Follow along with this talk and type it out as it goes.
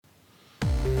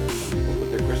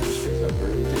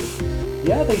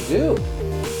Yeah, they do.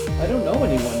 I don't know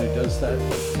anyone who does that,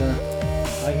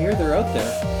 but I hear they're out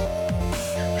there.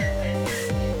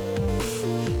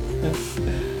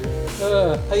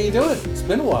 How you doing? It's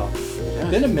been a while. Yeah.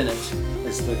 Been a minute,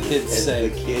 as the kids say.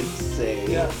 The kids say.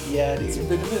 Yeah. Yeah, dude. It's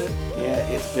been a minute. Yeah,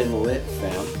 it's been lit,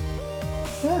 fam.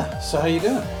 Yeah. So how you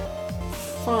doing?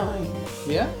 Fine.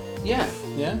 Yeah. Yeah.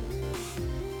 Yeah.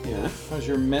 Yeah. How's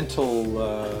your mental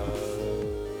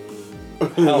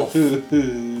health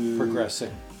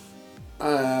progressing?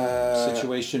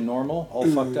 Situation normal? All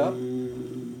fucked up?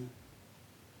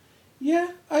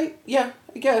 Yeah, I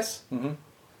guess. Mm-hmm.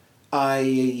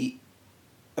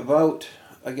 About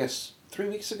 3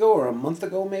 weeks ago or a month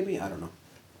ago maybe, I don't know.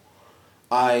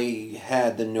 I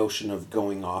had the notion of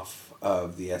going off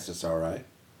of the SSRI.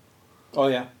 Oh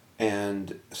yeah.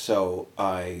 And so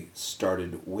I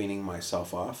started weaning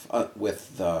myself off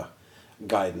with the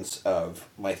guidance of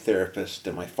my therapist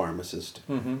and my pharmacist.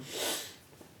 Mm-hmm.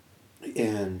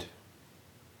 And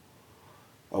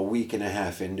a week and a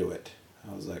half into it,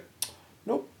 I was like,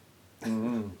 nope,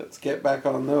 let's get back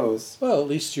on those. Well, at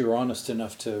least you're honest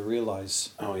enough to realize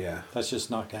Oh, yeah. that's just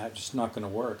not going to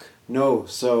work. No,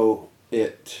 so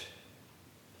it...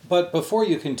 But before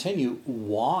you continue,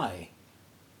 why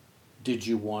did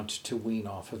you want to wean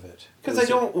off of it? Because I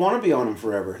don't want to be on them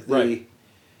forever. Right.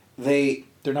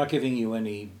 They're not giving you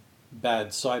any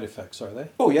bad side effects, are they?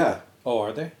 Oh, yeah. Oh,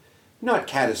 are they? Not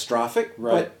catastrophic,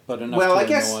 right? But enough well,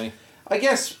 to annoy. I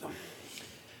guess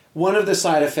one of the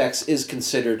side effects is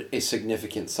considered a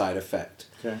significant side effect.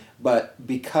 Okay. But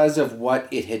because of what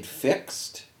it had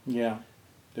fixed... Yeah.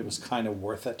 It was kind of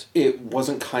worth it. It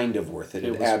wasn't kind of worth it.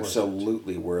 It was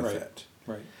absolutely worth it.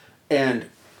 Right. And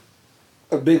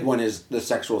a big one is the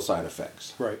sexual side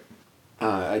effects. Right.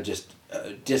 I just...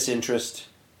 disinterest.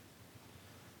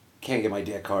 Can't get my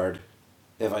dick hard.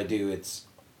 If I do, it's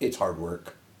hard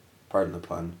work. Pardon the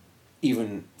pun.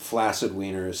 Even flaccid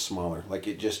wiener is smaller. Like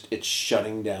it's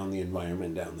shutting down the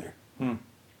environment down there.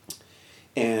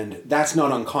 And that's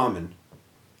not uncommon.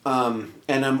 And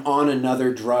I'm on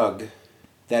another drug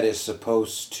that is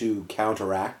supposed to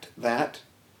counteract that.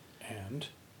 And?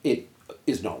 It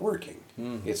is not working.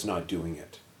 It's not doing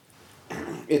it.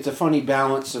 It's a funny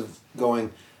balance of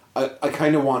going, I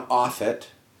kind of want off it.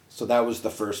 So that was the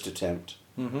first attempt.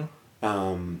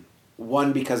 Mm-hmm.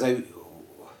 One, because I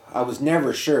was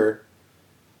never sure,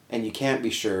 and you can't be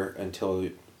sure until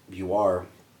you are,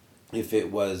 if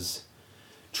it was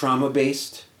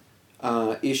trauma-based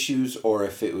issues or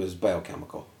if it was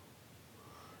biochemical.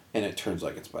 And it turns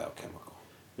like it's biochemical.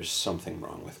 There's something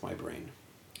wrong with my brain.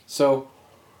 So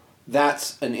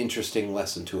that's an interesting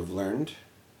lesson to have learned.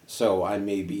 So I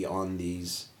may be on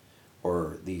these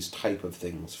type of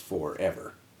things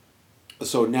forever.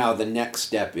 So now the next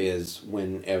step is,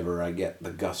 whenever I get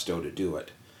the gusto to do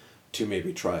it, to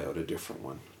maybe try out a different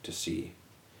one to see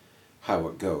how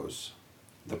it goes.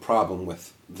 The problem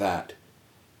with that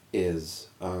is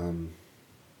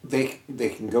they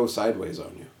can go sideways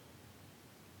on you.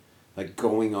 Like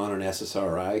going on an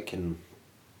SSRI can...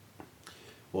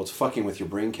 Well, it's fucking with your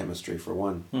brain chemistry for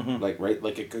one. Mm-hmm.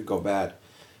 Like it could go bad.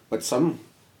 But some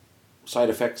side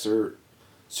effects are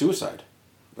suicide.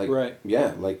 Right.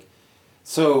 Yeah,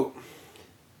 so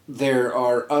there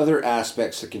are other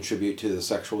aspects that contribute to the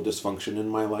sexual dysfunction in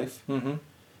my life. Mm-hmm.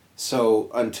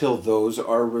 So until those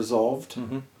are resolved,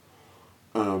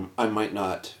 I might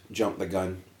not jump the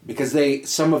gun. Because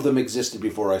some of them existed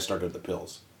before I started the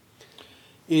pills.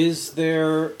 Is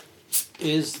there,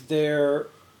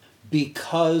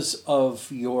 because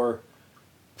of your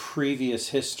previous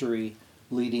history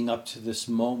leading up to this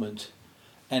moment,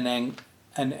 an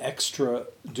extra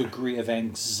degree of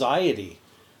anxiety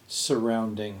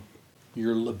surrounding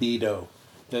your libido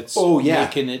that's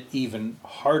making it even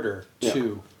harder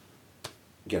to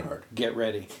get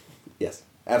ready? Yes,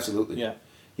 absolutely. Yeah.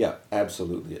 Yeah,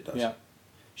 absolutely it does. Yeah.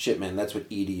 Shit, man, that's what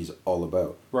ED's all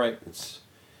about. Right. It's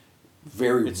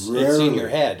rarely... It's in your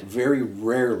head. Very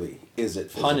rarely is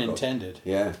it physical. Pun intended.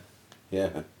 Yeah.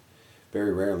 Yeah.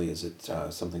 Very rarely is it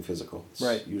something physical. It's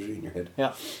usually in your head.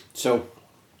 Yeah. So,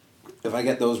 if I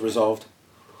get those resolved,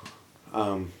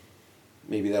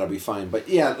 maybe that'll be fine. But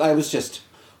yeah, I was just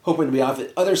hoping to be off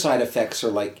it. Other side effects are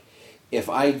like, if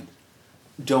I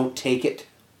don't take it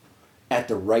at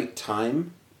the right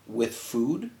time with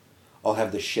food, I'll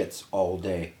have the shits all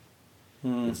day.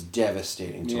 It's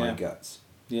devastating to my guts.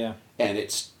 Yeah. And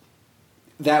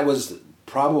that was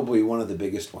probably one of the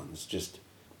biggest ones, just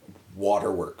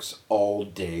waterworks all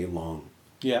day long.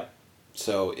 Yeah.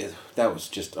 So that was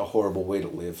just a horrible way to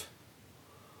live.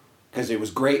 Because it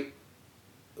was great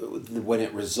when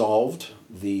it resolved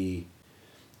the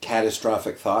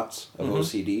catastrophic thoughts of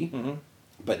OCD.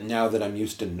 But now that I'm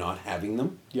used to not having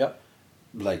them, Yep.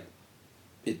 like,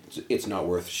 it's not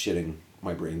worth shitting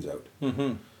my brains out.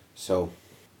 Mm-hmm. So,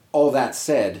 all that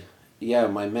said, yeah,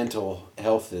 my mental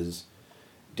health is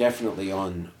definitely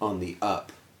on the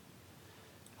up.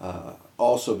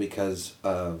 Also because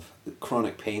of the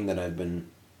chronic pain that I've been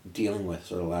dealing with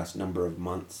for the last number of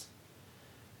months.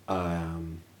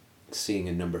 Seeing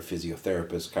a number of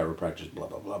physiotherapists, chiropractors, blah,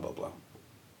 blah, blah, blah, blah.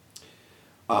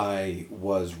 I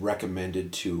was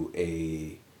recommended to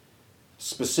a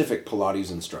specific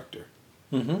Pilates instructor.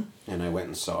 Mm-hmm. And I went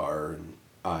and saw her, and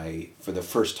for the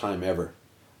first time ever,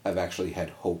 I've actually had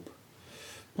hope.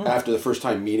 After the first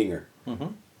time meeting her. Mm-hmm.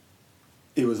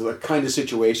 It was a kind of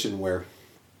situation where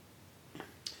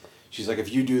she's like,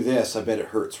 if you do this, I bet it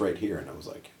hurts right here. And I was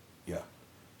like, yeah.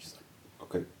 She's like,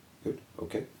 okay, good,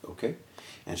 okay.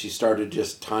 And she started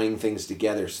just tying things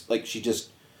together. Like she just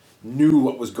knew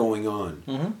what was going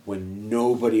on when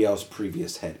nobody else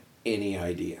previous had any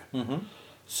idea. Mm-hmm.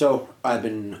 So I've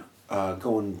been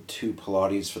going to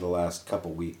Pilates for the last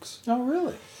couple weeks. Oh,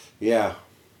 really? Yeah.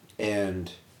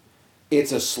 And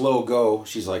it's a slow go.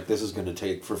 She's like, this is going to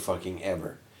take for fucking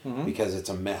ever because it's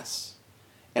a mess.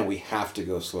 And we have to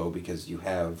go slow because you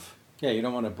have... Yeah, you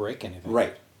don't want to break anything.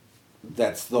 Right.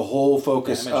 That's the whole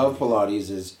focus of Pilates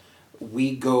is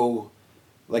we go...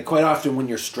 Like quite often when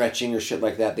you're stretching or shit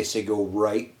like that, they say go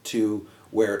right to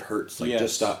where it hurts. Like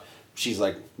just stop. She's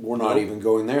like, we're not even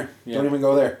going there. Yeah. Don't even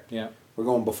go there. Yeah. We're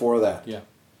going before that. Yeah.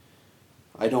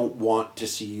 I don't want to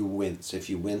see you wince. If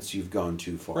you wince, you've gone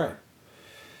too far. Right.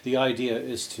 The idea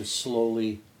is to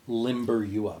slowly limber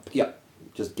you up. Yep.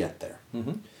 Just get there.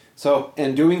 Mm-hmm. So,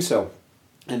 and doing so,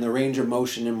 and the range of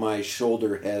motion in my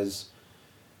shoulder has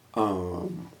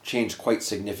changed quite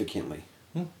significantly.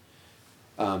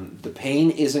 The pain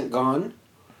isn't gone,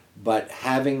 but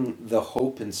having the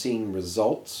hope and seeing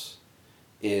results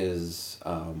is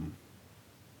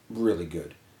really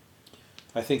good.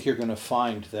 I think you're going to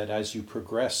find that as you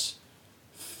progress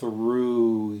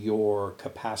through your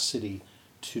capacity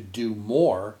to do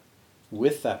more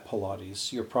with that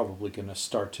Pilates, you're probably going to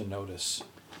start to notice,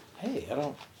 hey, I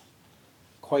don't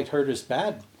quite hurt as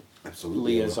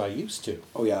badly as I used to.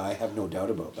 Oh yeah, I have no doubt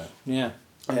about that. Yeah.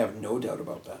 I have no doubt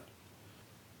about that.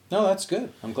 No, that's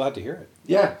good. I'm glad to hear it.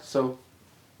 Yeah, so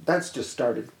that's just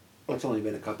started. It's only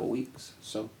been a couple weeks,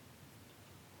 so...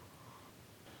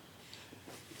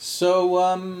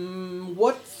 So,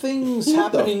 what things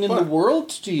happening in the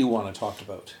world do you want to talk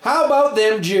about? How about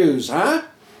them Jews, huh?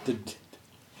 It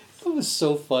was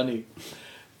so funny.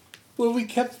 When we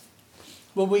kept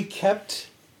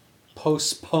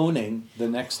postponing the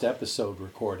next episode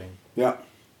recording. Yeah.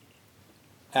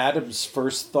 Adam's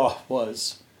first thought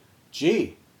was,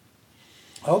 gee,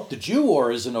 I hope the Jew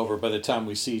war isn't over by the time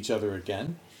we see each other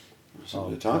again.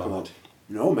 Something to talk about.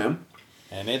 No, ma'am.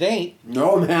 And it ain't.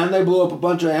 No, man, they blew up a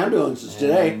bunch of ambulances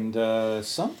today. And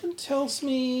something tells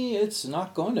me it's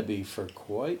not going to be for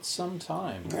quite some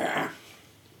time. Yeah.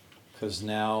 Because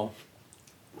now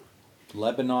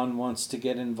Lebanon wants to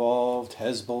get involved,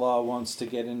 Hezbollah wants to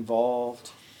get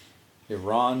involved,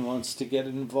 Iran wants to get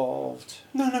involved.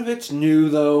 None of it's new,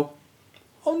 though.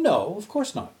 Oh, no, of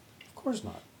course not. Of course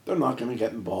not. They're not going to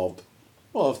get involved.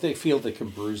 Well, if they feel they can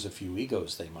bruise a few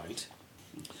egos, they might.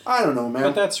 I don't know, man.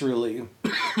 But that's really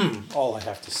all I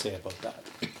have to say about that.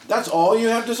 That's all you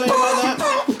have to say about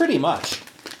that? Pretty much.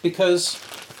 Because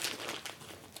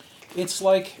it's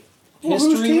like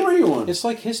history... Whose team are you on? It's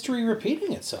like history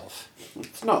repeating itself.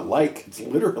 It's not like, it's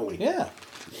literally. Yeah.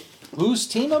 Whose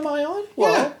team am I on?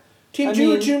 Well, yeah. Team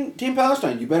Jew or Team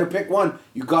Palestine. You better pick one.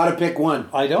 You gotta pick one.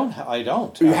 I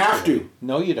don't. You have to.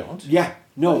 No, you don't. Yeah.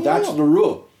 No, that's the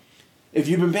rule. If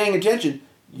you've been paying attention,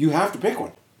 you have to pick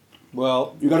one.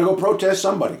 Well... You gotta go protest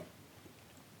somebody.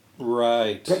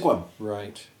 Right. Pick one.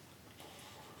 Right.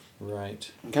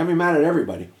 Right. You can't be mad at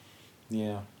everybody.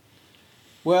 Yeah.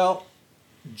 Well,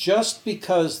 just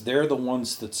because they're the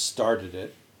ones that started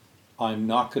it, I'm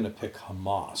not going to pick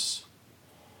Hamas.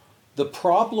 The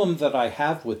problem that I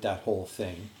have with that whole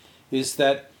thing is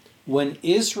that when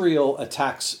Israel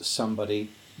attacks somebody,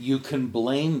 you can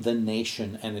blame the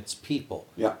nation and its people.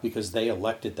 Yeah. Because they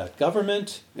elected that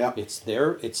government. Yeah. It's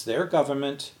their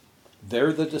government.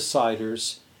 They're the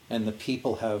deciders, and the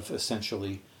people have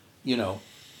essentially,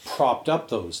 propped up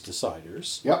those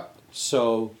deciders. Yep.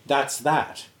 So that's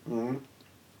that. Mm-hmm.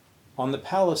 On the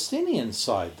Palestinian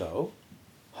side, though,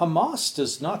 Hamas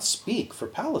does not speak for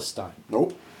Palestine.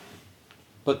 Nope.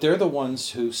 But they're the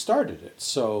ones who started it.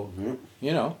 So,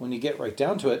 when you get right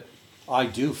down to it, I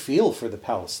do feel for the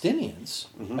Palestinians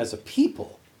as a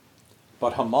people,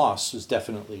 but Hamas is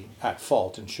definitely at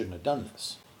fault and shouldn't have done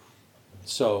this.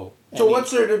 So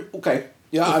what's there to... Okay.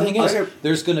 Yeah, The thing is,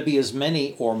 there's going to be as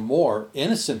many or more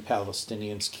innocent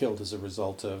Palestinians killed as a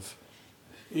result of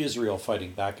Israel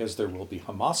fighting back as there will be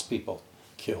Hamas people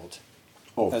killed.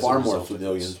 far more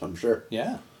civilians, I'm sure.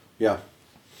 Yeah. Yeah.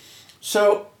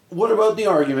 So, what about the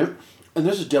argument? And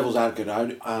this is devil's advocate.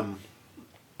 I'm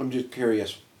just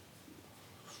curious.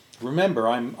 Remember,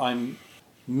 I'm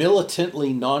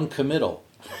militantly non-committal.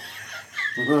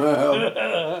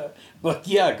 But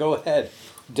yeah, go ahead,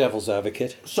 devil's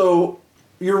advocate. So,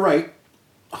 you're right.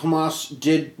 Hamas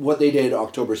did what they did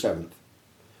October 7th.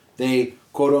 They,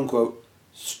 quote unquote,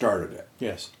 started it.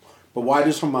 Yes. But why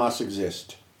does Hamas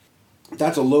exist?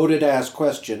 That's a loaded ass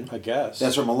question. I guess.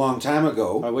 That's from a long time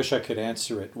ago. I wish I could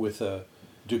answer it with a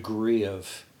degree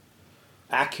of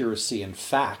accuracy and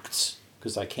facts,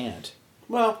 because I can't.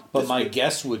 Well, But my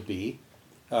guess would be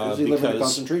does he live in a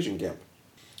concentration camp?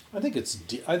 I think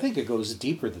I think it goes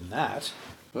deeper than that.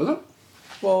 Does it?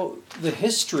 Well, the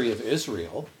history of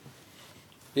Israel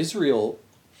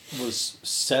was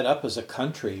set up as a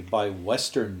country by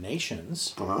Western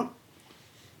nations Uh-huh.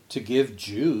 to give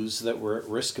Jews that were at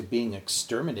risk of being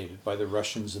exterminated by the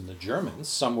Russians and the Germans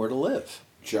somewhere to live,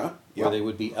 Sure. Yeah. where they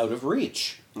would be out of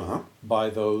reach Uh-huh. by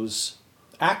those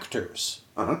actors,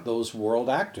 Uh-huh. those world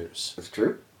actors. That's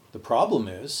true. The problem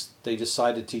is they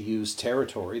decided to use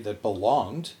territory that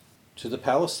belonged to the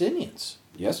Palestinians.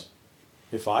 Yes.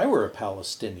 If I were a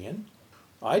Palestinian,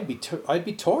 I'd be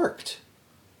torqued,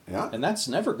 Yeah. and that's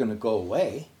never going to go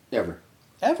away, Never.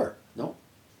 ever. No.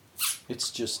 It's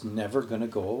just never going to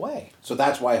go away. So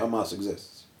that's why Hamas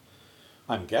exists.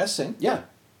 I'm guessing. Yeah.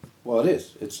 Well, it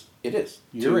is. It is.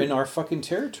 You're in our fucking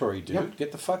territory, dude. Yeah.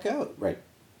 Get the fuck out. Right.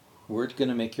 We're going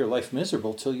to make your life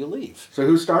miserable till you leave. So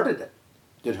who started it?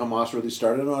 Did Hamas really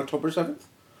start it on October 7th?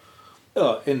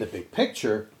 In the big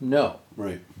picture, no.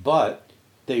 Right. But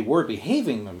they were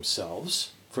behaving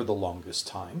themselves for the longest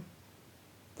time.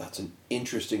 That's an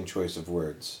interesting choice of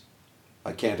words.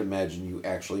 I can't imagine you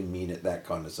actually mean it that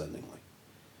condescendingly.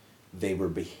 They were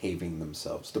behaving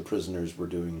themselves. The prisoners were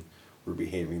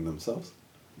behaving themselves.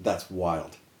 That's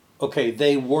wild. Okay,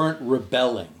 they weren't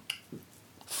rebelling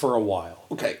for a while.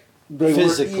 Okay.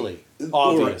 Physically,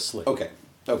 obviously. Okay.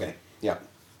 Okay. Yeah.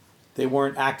 They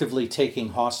weren't actively taking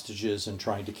hostages and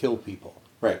trying to kill people.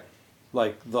 Right.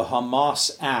 Like, the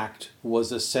Hamas act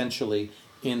was essentially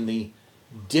in the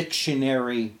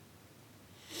dictionary,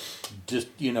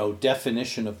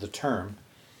 definition of the term,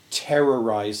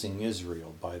 terrorizing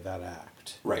Israel by that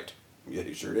act. Right. Yeah,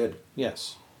 he sure did.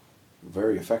 Yes.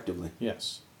 Very effectively.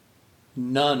 Yes.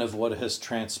 None of what has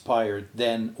transpired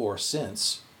then or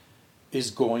since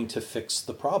is going to fix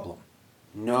the problem.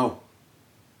 No.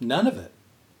 None of it.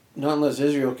 Not unless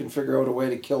Israel can figure out a way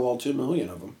to kill all 2 million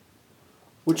of them.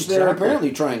 Which Exactly. they're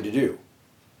apparently trying to do.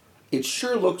 It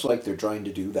sure looks like they're trying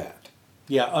to do that.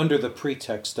 Yeah, under the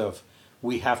pretext of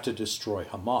we have to destroy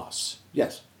Hamas.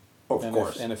 Yes. Of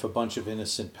course. And if a bunch of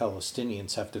innocent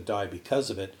Palestinians have to die because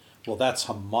of it, well, that's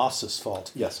Hamas's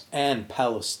fault. Yes. And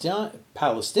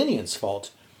Palestinians'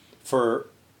 fault for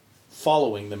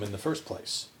following them in the first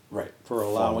place. Right. For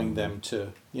allowing them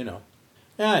to, Yeah,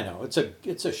 I know. It's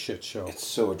a shit show. It's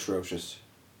so atrocious.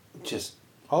 Just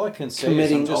all I can say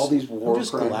committing is all these war I'm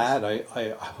just crimes. glad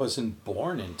I wasn't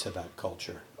born into that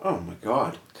culture. Oh my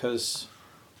God. Because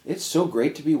it's so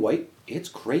great to be white. It's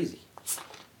crazy.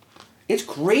 It's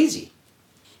crazy.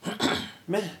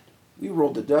 Man, we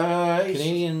rolled the dice.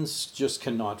 Canadians just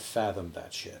cannot fathom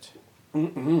that shit.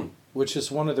 Mm-mm. Which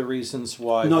is one of the reasons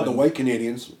why... Not the white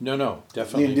Canadians. No,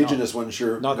 definitely the indigenous ones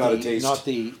sure not got the, a taste. Not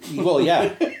the... Well,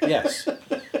 yeah, yes.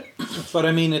 But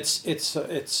I mean,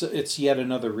 it's yet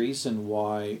another reason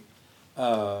why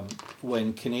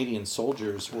when Canadian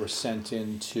soldiers were sent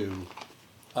into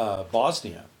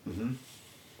Bosnia, Mm-hmm.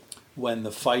 when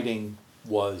the fighting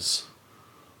was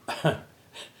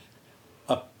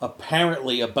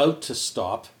apparently about to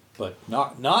stop, but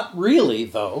not really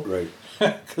though, Right.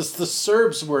 because the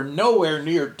Serbs were nowhere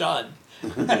near done.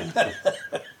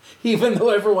 Even though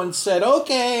everyone said,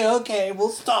 okay, we'll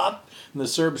stop. And the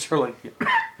Serbs are like,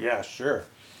 yeah,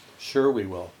 sure we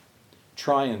will.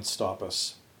 Try and stop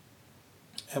us.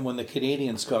 And when the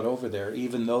Canadians got over there,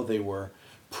 even though they were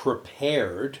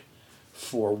prepared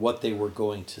for what they were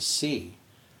going to see,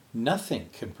 nothing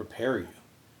can prepare you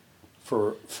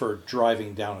for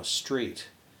driving down a street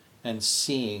and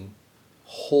seeing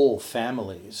whole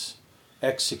families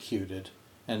executed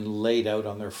and laid out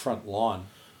on their front lawn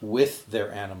with their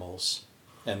animals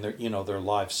and their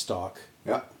livestock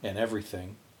Yeah. and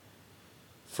everything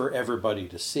for everybody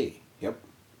to see. Yep.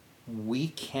 We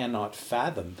cannot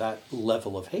fathom that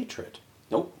level of hatred.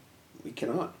 Nope. We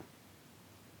cannot.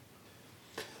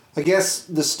 I guess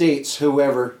the states,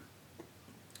 whoever,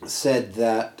 said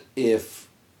that if,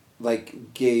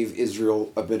 like, gave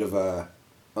Israel a bit of a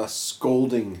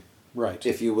scolding, Right.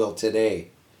 if you will, today.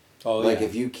 Oh, Like, yeah.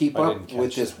 if you keep I up didn't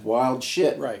with catch this that. wild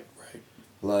shit, Right.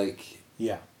 like,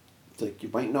 Yeah. you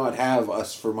might not have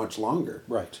us for much longer.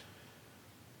 Right.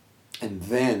 And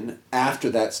then, after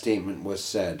that statement was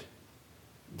said,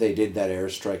 they did that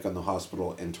airstrike on the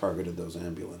hospital and targeted those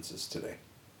ambulances today.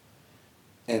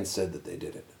 And said that they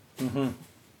did it.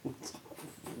 Mm-hmm.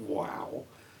 Wow.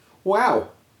 Wow.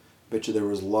 Bet you there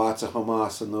was lots of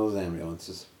Hamas in those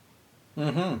ambulances.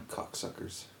 Mm-hmm.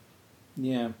 Cocksuckers.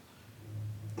 Yeah.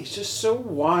 It's just so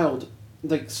wild.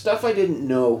 Like, stuff I didn't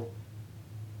know.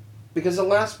 Because the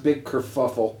last big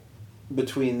kerfuffle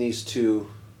between these two,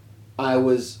 I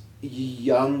was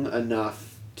young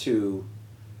enough to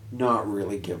not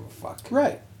really give a fuck.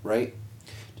 Right. Right?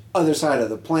 Other side of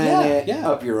the planet, Yeah.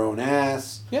 up your own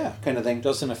ass, Yeah. kind of thing.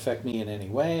 Doesn't affect me in any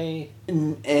way.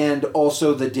 And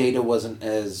also the data wasn't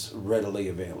as readily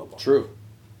available. True.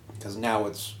 Because now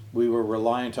it's... We were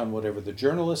reliant on whatever the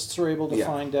journalists were able to Yeah.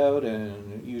 find out,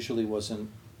 and it usually wasn't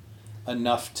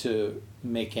enough to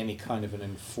make any kind of an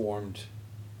informed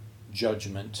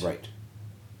judgment. Right.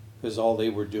 Because all they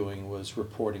were doing was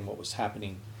reporting what was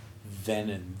happening then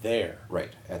and there.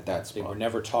 Right, at that spot. They were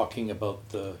never talking about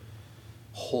the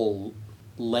whole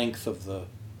length of the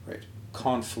Right.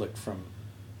 conflict from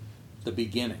the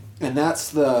beginning. And that's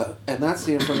the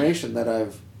information that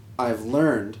I've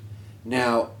learned.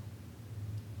 Now,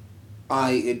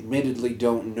 I admittedly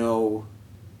don't know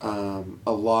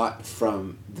a lot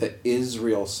from the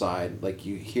Israel side. Like,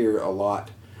 you hear a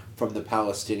lot from the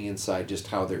Palestinian side, just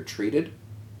how they're treated.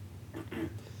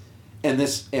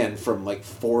 And from, like,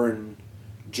 foreign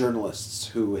journalists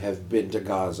who have been to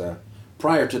Gaza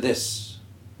prior to this.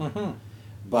 Mm-hmm.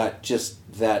 But just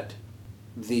that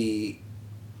the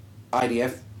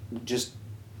IDF just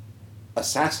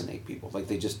assassinate people. Like,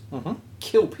 they just Mm-hmm.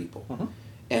 kill people. Mm-hmm.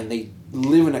 And they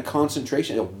live in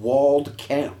a walled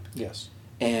camp. Yes.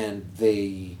 And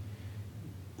they...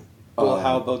 Well,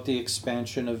 how about the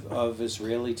expansion of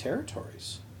Israeli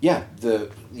territories? Yeah, they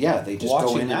just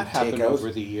Watching go in that and take happen out...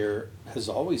 over the year has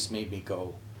always made me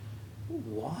go,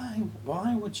 why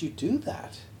would you do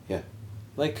that? Yeah.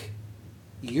 Like,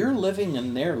 you're living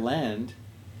in their land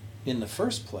in the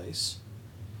first place.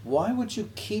 Why would you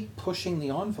keep pushing the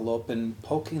envelope and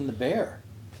poking the bear?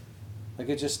 Like,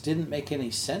 it just didn't make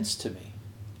any sense to me.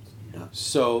 No.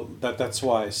 So that's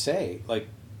why I say, like,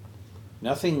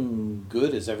 nothing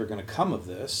good is ever going to come of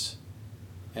this.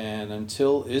 And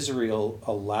until Israel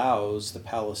allows the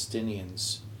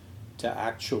Palestinians to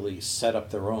actually set up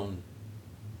their own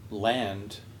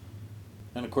land,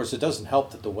 and of course it doesn't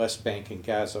help that the West Bank and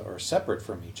Gaza are separate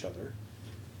from each other.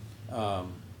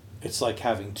 It's like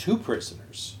having two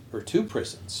prisoners, or two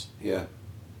prisons. Yeah.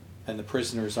 And the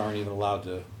prisoners aren't even allowed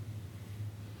to,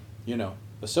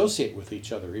 associate with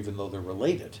each other, even though they're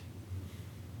related.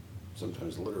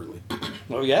 Sometimes literally.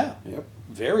 Oh yeah. Yep.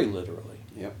 Very literally.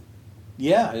 Yep.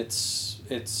 Yeah, it's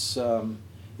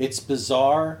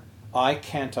bizarre. I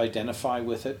can't identify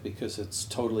with it because it's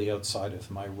totally outside of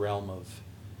my realm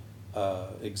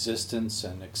of existence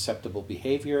and acceptable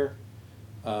behavior.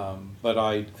 But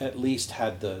I at least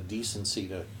had the decency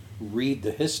to read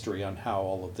the history on how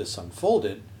all of this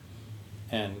unfolded,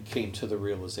 and came to the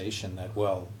realization that,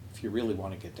 well, if you really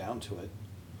want to get down to it,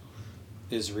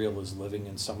 Israel is living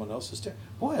in someone else's territory.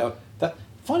 Boy, that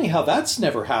funny how that's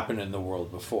never happened in the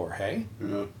world before, hey?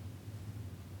 Yeah.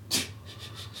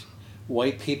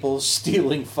 White people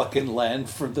stealing fucking land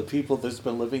from the people that's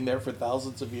been living there for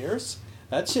thousands of years?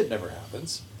 That shit never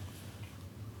happens.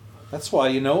 That's why,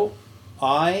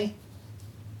 I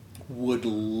would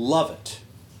love it.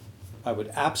 I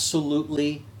would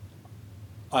absolutely...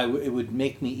 it would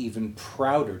make me even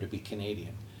prouder to be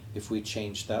Canadian if we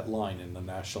changed that line in the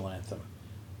national anthem.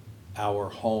 Our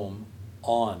home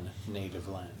on native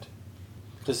land.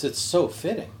 Because it's so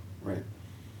fitting. Right.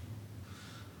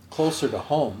 Closer to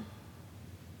home,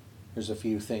 there's a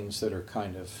few things that are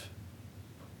kind of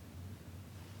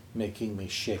making me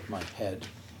shake my head.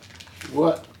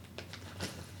 What?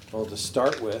 Well, to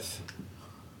start with,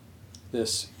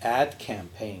 this ad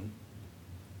campaign,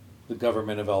 the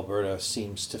government of Alberta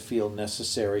seems to feel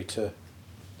necessary to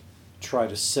try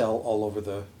to sell all over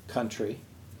the country.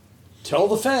 Tell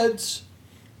the feds!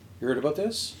 You heard about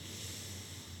this?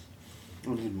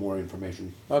 I need more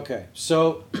information. Okay,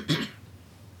 so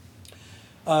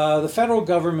the federal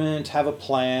government have a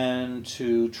plan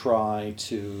to try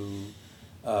to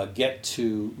get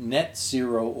to net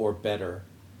zero or better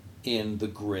in the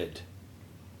grid,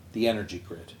 the energy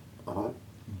grid, Uh-huh.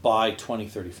 by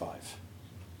 2035.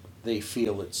 They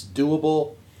feel it's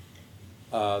doable.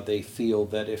 They feel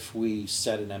that if we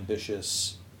set an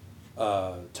ambitious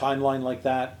timeline like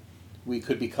that, we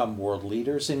could become world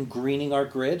leaders in greening our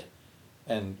grid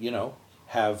and,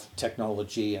 have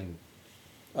technology and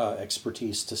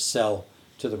expertise to sell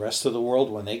to the rest of the world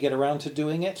when they get around to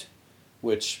doing it,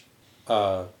 which,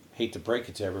 hate to break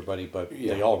it to everybody, but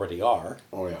they already are.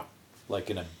 Oh, yeah. Like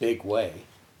in a big way.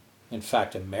 In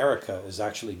fact, America is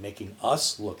actually making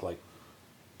us look like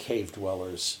cave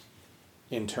dwellers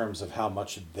in terms of how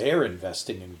much they're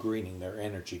investing in greening their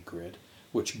energy grid,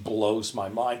 which blows my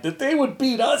mind that they would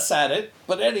beat us at it.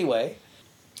 But anyway,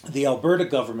 the Alberta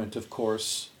government, of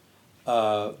course,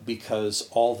 because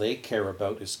all they care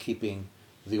about is keeping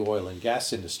the oil and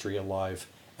gas industry alive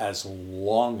as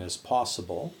long as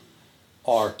possible,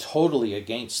 are totally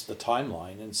against the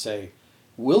timeline and say,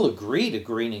 we'll agree to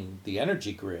greening the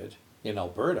energy grid in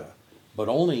Alberta, but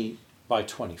only by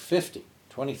 2050.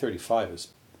 2035 is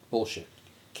bullshit.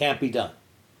 Can't be done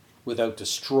without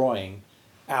destroying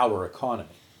our economy,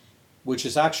 which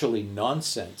is actually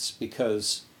nonsense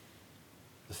because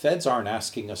the feds aren't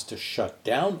asking us to shut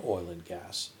down oil and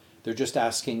gas. They're just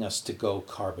asking us to go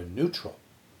carbon neutral,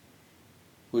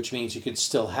 which means you can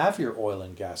still have your oil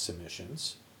and gas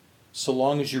emissions so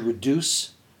long as you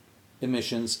reduce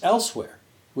emissions elsewhere,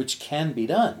 which can be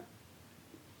done.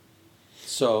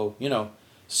 So,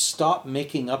 stop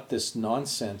making up this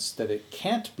nonsense that it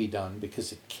can't be done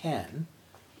because it can,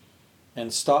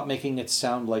 and stop making it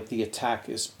sound like the attack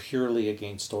is purely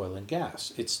against oil and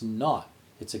gas. It's not.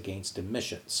 It's against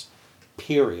emissions.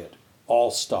 Period.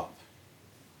 All stop.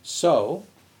 So,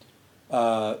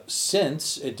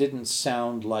 since it didn't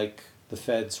sound like the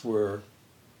feds were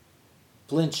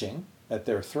flinching at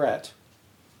their threat,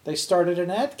 they started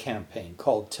an ad campaign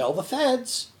called Tell the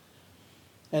Feds.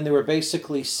 And they were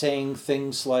basically saying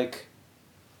things like,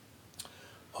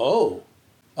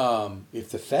 if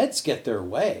the feds get their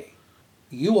way,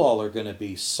 you all are going to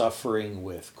be suffering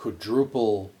with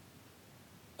quadruple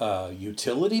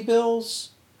utility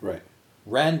bills, Right.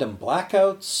 random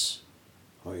blackouts,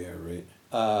 Oh, yeah, right.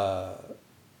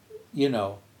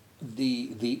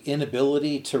 the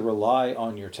inability to rely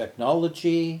on your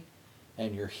technology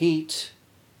and your heat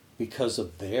because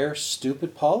of their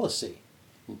stupid policy.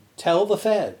 Tell the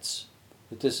feds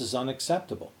that this is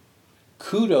unacceptable.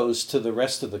 Kudos to the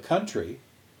rest of the country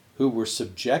who were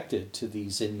subjected to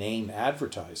these inane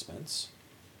advertisements.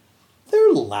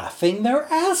 They're laughing their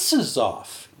asses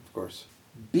off. Of course.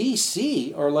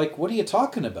 BC are like, what are you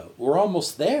talking about? We're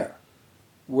almost there.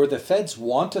 Where the feds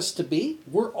want us to be,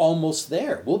 we're almost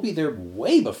there. We'll be there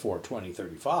way before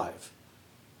 2035.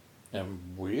 And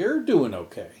we're doing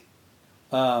okay.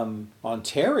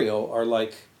 Ontario are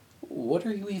like, what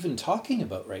are you even talking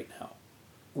about right now?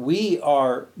 We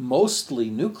are mostly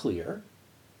nuclear,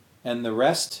 and the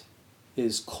rest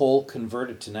is coal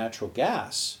converted to natural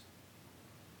gas.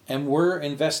 And we're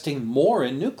investing more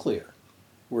in nuclear.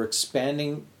 We're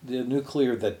expanding the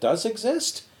nuclear that does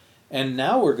exist, and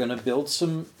now we're going to build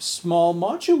some small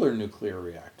modular nuclear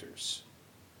reactors.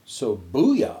 So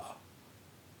booyah.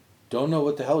 Don't know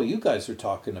what the hell you guys are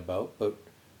talking about, but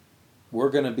we're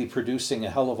going to be producing a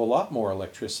hell of a lot more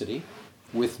electricity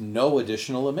with no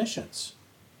additional emissions.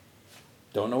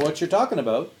 Don't know what you're talking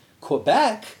about.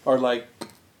 Quebec are like,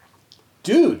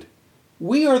 dude,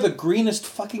 we are the greenest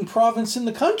fucking province in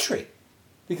the country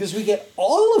because we get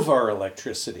all of our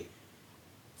electricity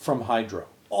from hydro.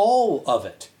 All of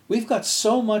it. We've got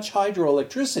so much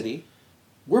hydroelectricity,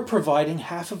 we're providing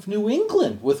half of New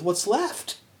England with what's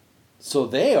left. So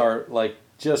they are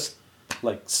just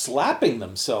slapping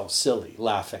themselves silly,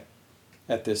 laughing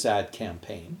at this ad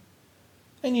campaign.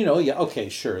 And okay,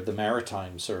 sure, the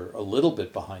Maritimes are a little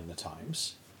bit behind the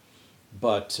times,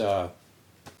 but a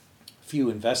few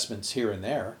investments here and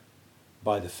there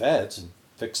by the feds and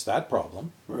fix that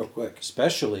problem. Real quick.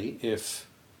 Especially if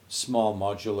small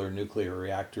modular nuclear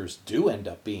reactors do end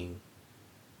up being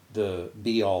the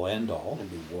be-all, end-all.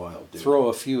 That'd be wild, dude. Throw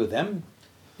a few of them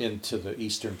into the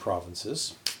eastern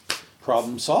provinces.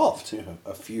 Problem solved. Yeah,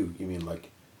 a few. You mean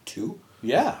like two?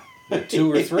 Yeah,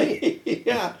 2 or 3.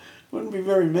 Yeah, wouldn't be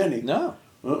very many. No.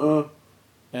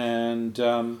 And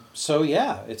so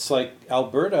yeah, it's like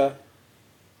Alberta's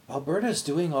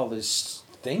doing all these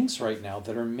things right now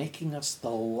that are making us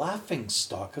the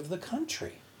laughingstock of the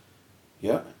country.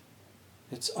 Yeah.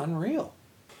 It's unreal.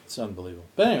 It's unbelievable.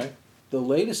 But anyway, the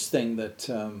latest thing that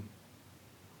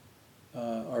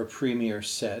our premier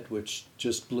said, which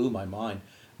just blew my mind,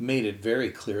 made it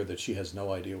very clear that she has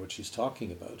no idea what she's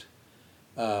talking about.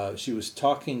 She was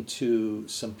talking to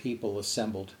some people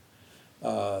assembled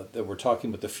that were talking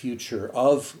about the future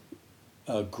of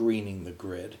greening the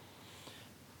grid.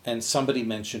 and somebody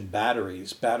mentioned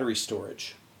batteries, battery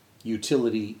storage,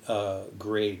 utility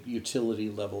grade, utility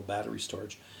level battery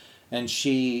storage. And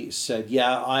she said,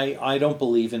 yeah, I don't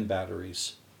believe in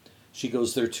batteries. She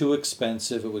goes, they're too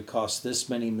expensive. It would cost this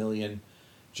many million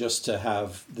just to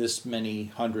have this many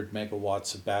 100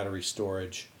 megawatts of battery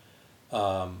storage.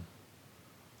 And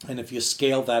if you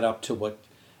scale that up to what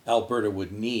Alberta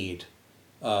would need,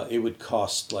 it would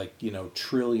cost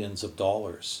trillions of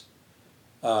dollars.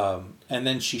 And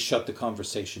then she shut the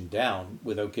conversation down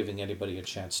without giving anybody a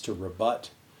chance to rebut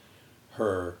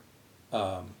her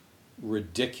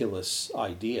ridiculous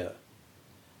idea.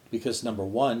 Because number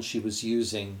one, she was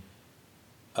using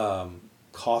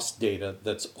cost data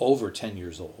that's over 10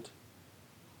 years old.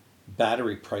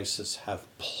 Battery prices have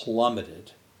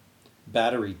plummeted.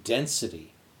 Battery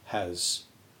density has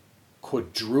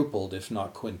quadrupled, if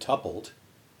not quintupled,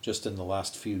 just in the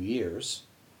last few years.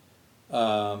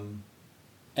 And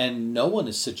no one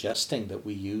is suggesting that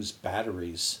we use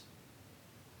batteries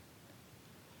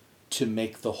to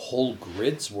make the whole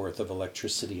grid's worth of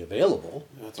electricity available.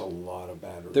 That's a lot of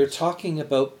batteries. They're talking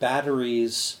about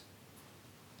batteries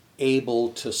able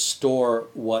to store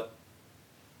what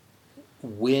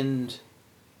wind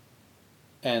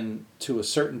and, to a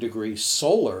certain degree,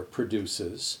 solar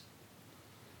produces,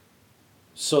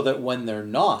 so that when they're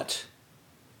not,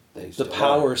 the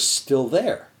power's still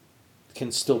there,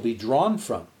 can still be drawn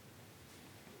from.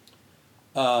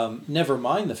 Never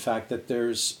mind the fact that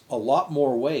there's a lot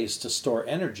more ways to store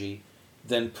energy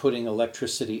than putting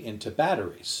electricity into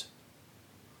batteries.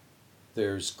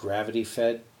 There's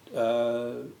gravity-fed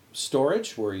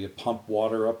storage, where you pump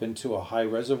water up into a high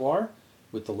reservoir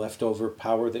with the leftover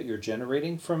power that you're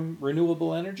generating from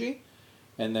renewable energy.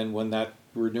 And then when that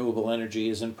renewable energy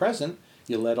isn't present,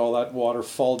 you let all that water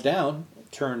fall down,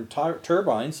 turn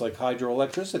turbines like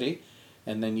hydroelectricity,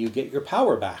 and then you get your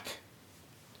power back.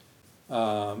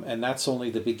 And that's only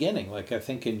the beginning. Like, I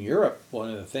think in Europe, one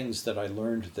of the things that I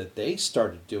learned that they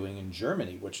started doing in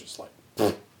Germany, which is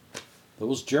like,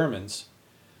 those Germans,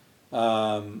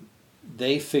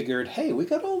 they figured, hey, we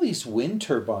got all these wind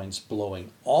turbines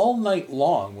blowing all night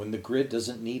long when the grid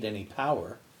doesn't need any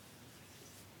power.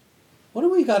 What do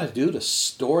we got to do to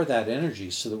store that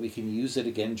energy so that we can use it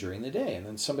again during the day? And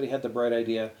then somebody had the bright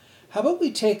idea, how about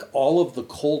we take all of the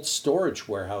cold storage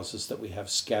warehouses that we have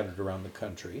scattered around the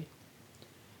country,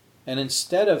 and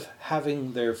instead of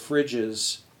having their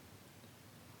fridges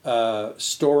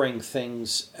storing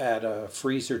things at a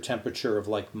freezer temperature of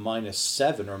like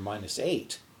 -7 or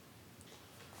 -8,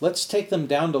 let's take them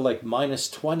down to like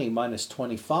 -20,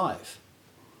 -25,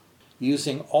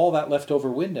 using all that leftover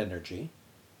wind energy.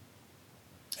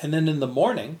 And then in the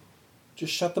morning,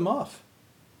 just shut them off.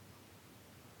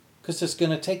 Because it's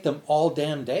going to take them all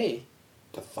damn day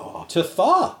to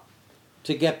thaw.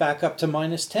 To get back up to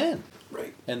 -10.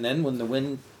 Right. And then when the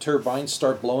wind turbines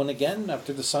start blowing again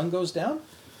after the sun goes down,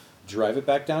 drive it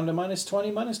back down to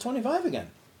 -20, -25 again.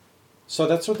 So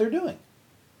that's what they're doing.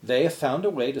 They have found a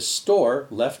way to store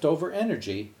leftover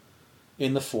energy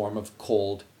in the form of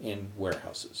cold in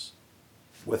warehouses.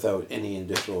 Without any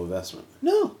additional investment.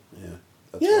 No. Yeah.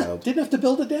 That's wild. Didn't have to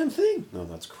build a damn thing. No,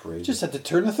 that's crazy. Just had to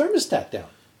turn the thermostat down.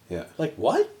 Yeah. Like,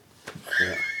 what?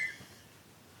 Yeah.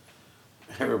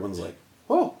 Everyone's like,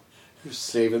 whoa, you're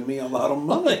saving me a lot of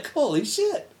money. I'm like, holy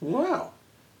shit. Wow.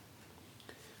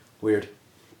 Weird.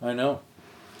 I know.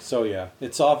 So, yeah,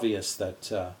 it's obvious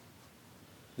that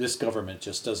this government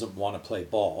just doesn't want to play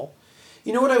ball.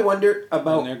 You know what I wonder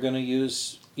about? And they're going to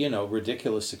use,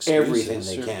 ridiculous excuses. Everything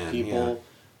they can. People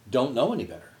don't know any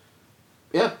better.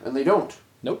 Yeah, and they don't.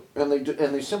 Nope. And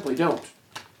they simply don't.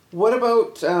 What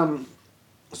about?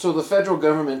 So the federal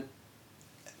government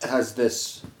has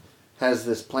this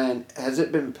plan. Has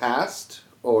it been passed,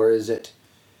 or is it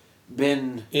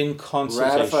been in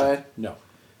consultation? Ratified? No,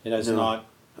 it has not.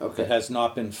 Okay. It has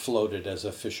not been floated as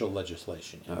official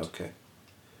legislation yet. Okay.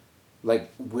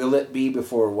 Like, will it be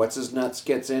before what's his nuts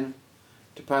gets in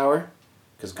to power?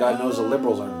 Because God knows the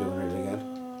liberals aren't doing it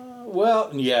again. Well,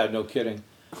 yeah, no kidding.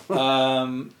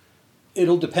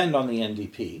 It'll depend on the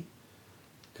NDP,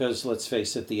 because let's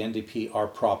face it, the NDP are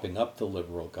propping up the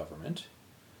Liberal government.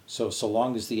 So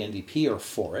long as the NDP are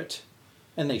for it,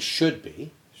 and they should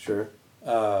be, sure,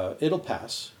 it'll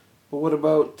pass. But what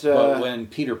about? But when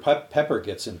Peter Pepper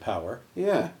gets in power,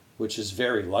 yeah, which is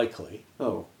very likely.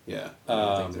 Oh yeah, I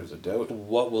don't think there's a doubt.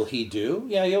 What will he do?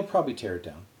 Yeah, he'll probably tear it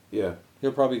down. Yeah,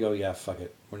 he'll probably go, yeah, fuck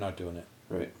it, we're not doing it.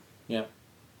 Right. Yeah.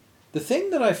 The thing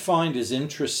that I find is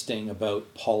interesting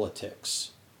about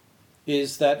politics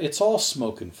is that it's all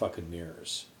smoke and fucking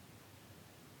mirrors.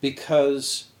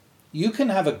 Because you can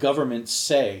have a government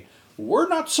say, we're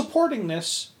not supporting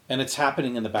this, And it's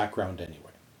happening in the background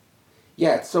anyway.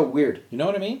 Yeah, it's so weird. You know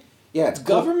what I mean? Yeah, it's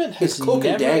government has it's cloak never,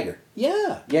 and dagger.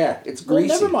 Yeah. Yeah, it's greasy.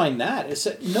 Well, never mind that. It's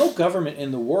that no government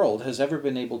in the world has ever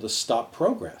been able to stop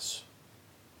progress.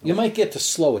 You might get to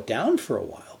slow it down for a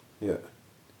while. Yeah.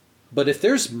 But if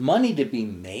there's money to be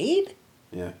made,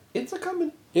 yeah, it's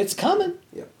coming. It's coming.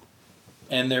 Yeah.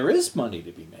 And there is money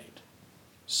to be made.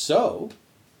 So,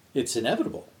 it's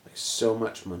inevitable. Like so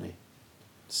much money.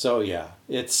 So, yeah,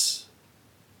 it's...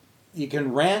 You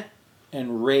can rant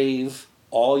and rave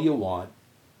all you want.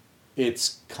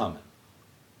 It's coming.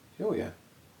 Oh, yeah.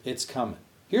 It's coming.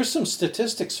 Here's some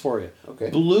statistics for you. Okay.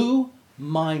 Blew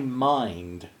my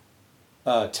mind.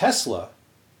 Tesla,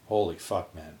 holy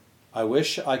fuck, man. I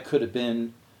wish I could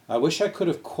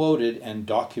have quoted and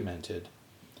documented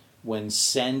when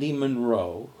Sandy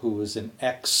Munro, who was an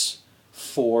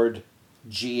ex-Ford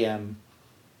GM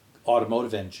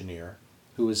automotive engineer,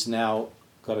 who has now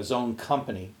got his own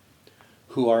company,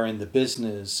 who are in the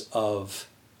business of,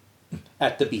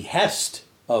 at the behest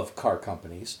of car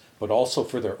companies, but also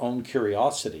for their own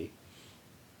curiosity,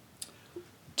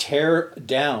 tear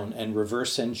down and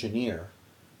reverse engineer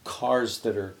cars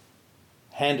that are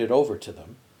handed over to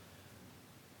them.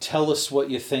 Tell us what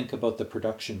you think about the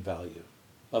production value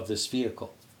of this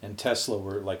vehicle. And Tesla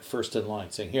were like first in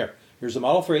line saying, here's a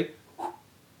Model 3,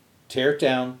 tear it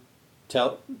down,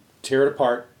 tear it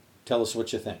apart, tell us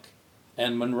what you think.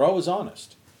 And Monroe was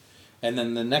honest. And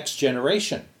then the next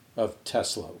generation of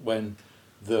Tesla, when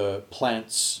the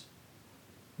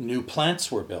new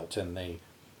plants were built and they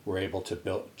were able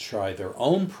to try their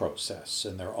own process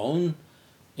and their own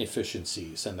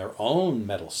efficiencies and their own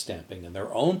metal stamping and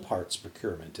their own parts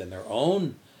procurement and their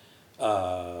own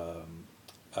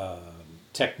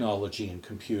technology and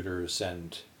computers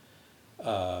and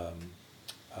a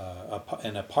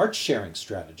parts sharing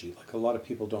strategy. Like a lot of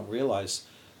people don't realize,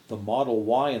 the Model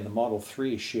Y and the Model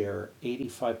 3 share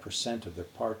 85% of their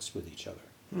parts with each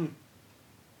other.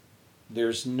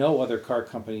 There's no other car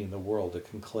company in the world that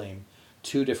can claim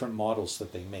two different models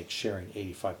that they make sharing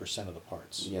 85% of the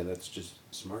parts. Yeah, that's just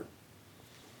smart.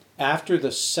 After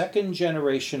the second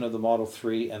generation of the Model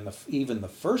 3 and even the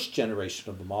first generation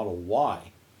of the Model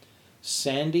Y,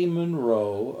 Sandy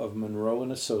Munro of Munro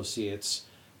and Associates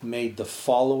made the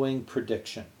following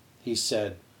prediction. He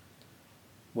said,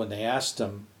 when they asked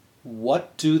him,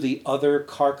 what do the other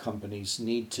car companies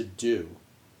need to do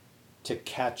to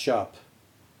catch up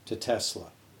to Tesla?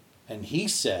 And he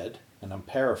said, and I'm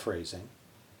paraphrasing,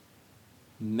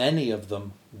 many of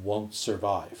them won't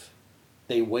survive.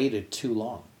 They waited too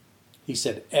long. He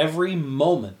said every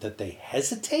moment that they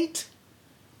hesitate,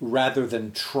 rather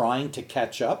than trying to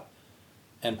catch up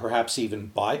and perhaps even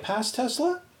bypass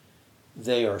Tesla,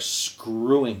 they are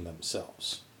screwing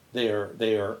themselves. They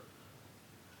are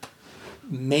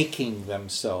making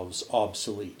themselves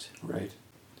obsolete. Right.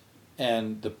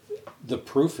 And the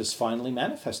proof is finally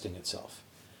manifesting itself.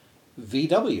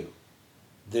 VW,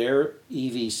 their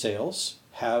EV sales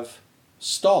have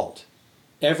stalled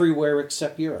everywhere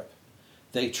except Europe.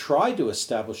 They tried to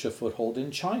establish a foothold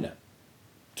in China.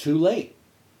 Too late.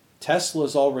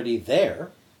 Tesla's already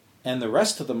there, and the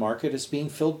rest of the market is being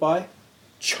filled by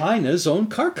China's own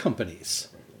car companies.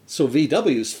 So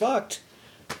VW's fucked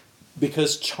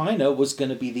because China was going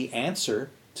to be the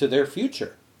answer to their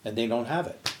future, and they don't have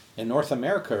it. And North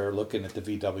America are looking at the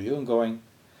VW and going,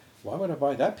 why would I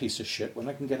buy that piece of shit when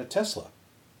I can get a Tesla?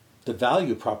 The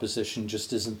value proposition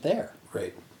just isn't there.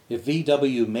 Right. If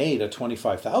VW made a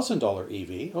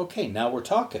 $25,000 EV, okay, now we're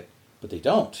talking. But they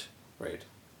don't. Right.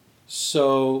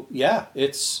 So yeah,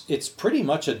 it's pretty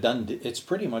much a done. It's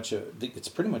pretty much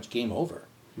game over.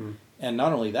 And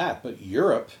not only that, but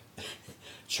Europe,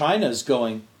 China's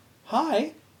going,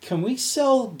 hi, can we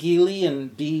sell Geely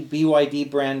and BYD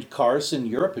brand cars in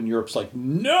Europe? And Europe's like,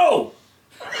 no!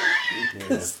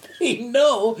 Because they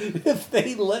know if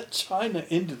they let China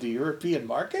into the European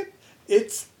market,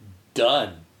 it's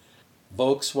done.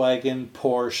 Volkswagen,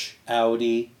 Porsche,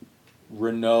 Audi,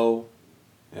 Renault,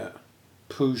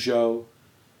 Peugeot,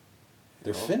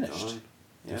 they're finished.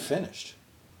 They're finished.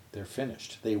 They're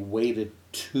finished. They waited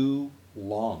too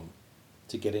long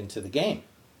to get into the game.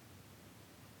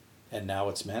 And now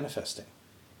it's manifesting.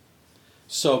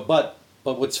 So, but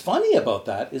what's funny about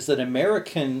that is that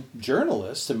American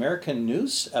journalists, American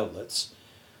news outlets,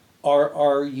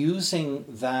 are using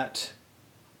that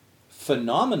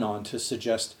phenomenon to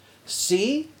suggest,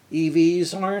 see,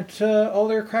 EVs aren't all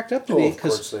they're cracked up to be. Of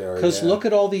course they are. Because look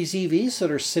at all these EVs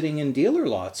that are sitting in dealer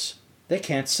lots. They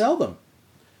can't sell them.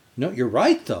 No, you're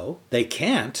right, though. They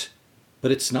can't.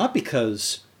 But it's not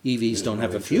because EVs don't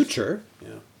have a future.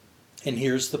 Yeah. And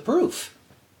here's the proof.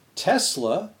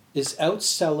 Tesla is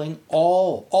outselling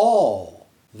all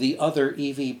the other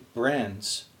EV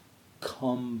brands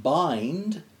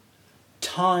combined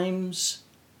times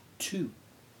 2.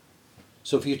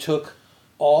 So if you took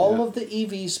all of the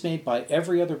EVs made by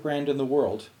every other brand in the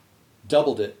world,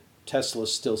 doubled it,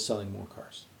 Tesla's still selling more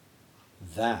cars.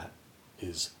 That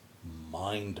is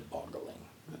mind-boggling.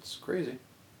 That's crazy.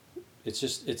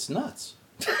 It's nuts.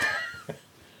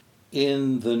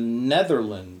 In the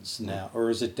Netherlands now, or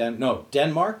is it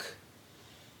Denmark?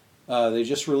 They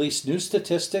just released new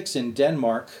statistics. In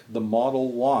Denmark, the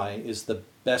Model Y is the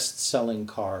best-selling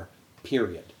car,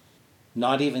 period.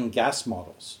 Not even gas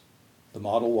models. The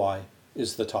Model Y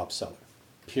is the top seller,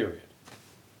 period,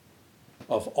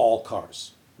 of all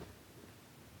cars.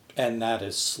 And that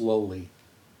is slowly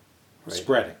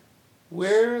spreading.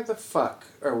 Where the fuck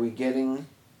are we getting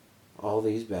all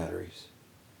these batteries?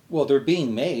 Well, they're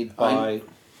being made by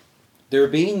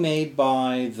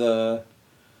the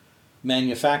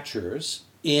manufacturers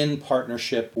in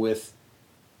partnership with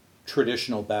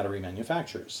traditional battery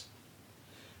manufacturers,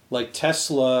 like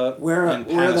Tesla and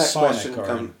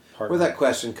Panasonic. Where that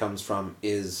question comes from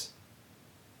is,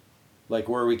 like,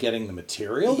 where are we getting the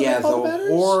material?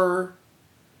 The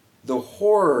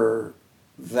horror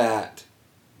that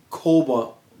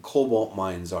cobalt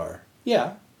mines are.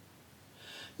 Yeah.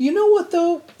 You know what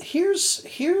though? Here's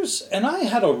and I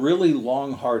had a really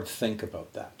long, hard think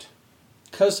about that.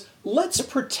 Because let's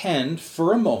pretend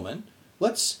for a moment,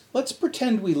 let's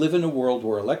pretend we live in a world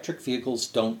where electric vehicles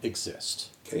don't exist.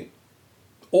 Okay.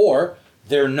 Or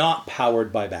they're not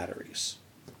powered by batteries.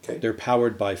 Okay. They're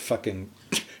powered by fucking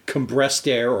compressed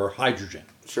air or hydrogen.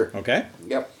 Sure. Okay?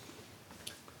 Yep.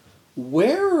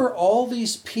 Where are all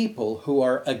these people who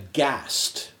are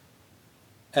aghast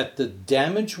at the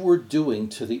damage we're doing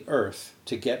to the earth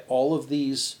to get all of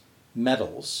these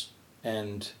metals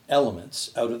and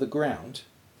elements out of the ground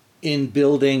in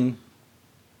building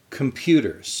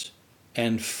computers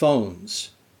and phones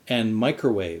and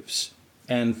microwaves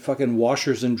and fucking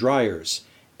washers and dryers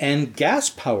and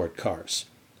gas-powered cars?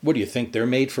 What do you think? They're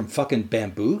made from fucking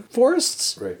bamboo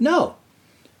forests? Right. No.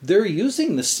 They're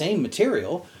using the same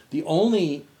material. The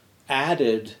only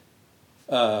added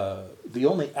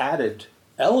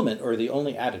element or the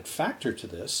only added factor to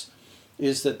this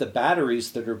is that the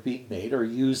batteries that are being made are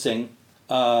using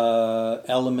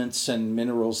elements and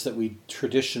minerals that we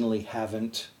traditionally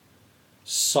haven't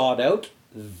sought out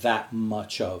that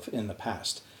much of in the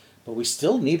past. But we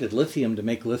still needed lithium to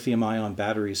make lithium-ion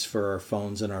batteries for our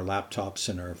phones and our laptops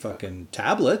and our fucking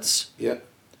tablets. Yeah.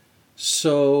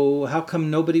 So how come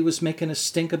nobody was making a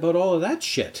stink about all of that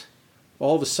shit?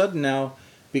 All of a sudden now,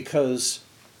 because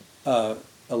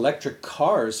electric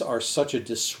cars are such a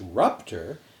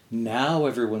disruptor, now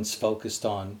everyone's focused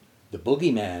on the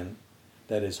boogeyman.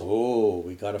 That is,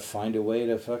 we got to find a way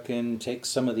to fucking take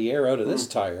some of the air out of this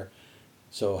tire.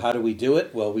 So how do we do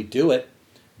it? Well, we do it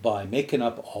by making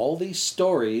up all these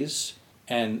stories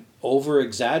and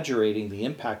over-exaggerating the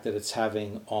impact that it's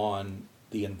having on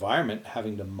the environment,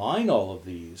 having to mine all of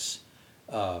these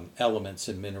elements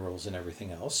and minerals and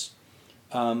everything else.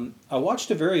 I watched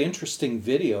a very interesting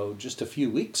video just a few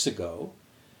weeks ago,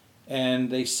 and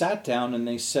they sat down and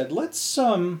they said, let's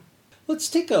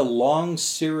take a long,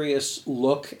 serious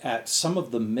look at some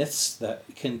of the myths that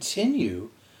continue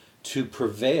to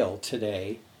prevail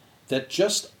today that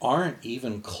just aren't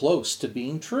even close to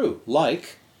being true.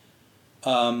 Like,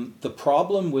 the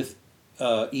problem with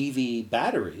EV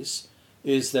batteries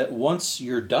is that once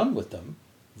you're done with them,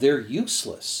 they're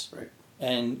useless. Right.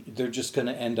 And they're just going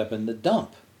to end up in the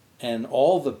dump. And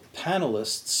all the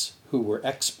panelists who were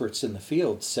experts in the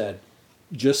field said,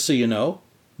 just so you know,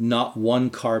 not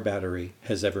one car battery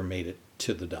has ever made it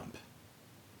to the dump.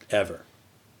 Ever.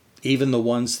 Even the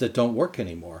ones that don't work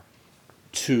anymore,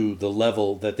 to the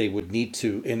level that they would need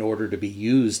to in order to be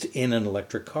used in an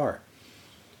electric car.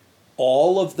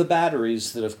 All of the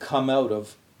batteries that have come out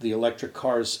of the electric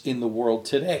cars in the world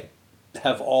today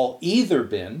have all either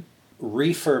been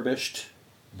refurbished,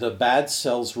 the bad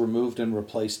cells removed and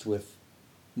replaced with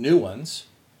new ones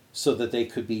so that they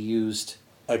could be used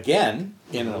again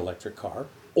in an electric car,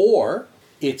 or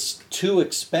it's too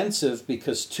expensive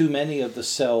because too many of the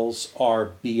cells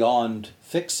are beyond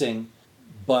fixing,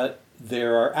 but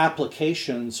there are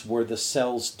applications where the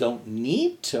cells don't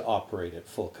need to operate at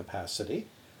full capacity,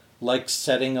 like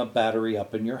setting a battery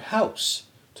up in your house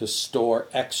to store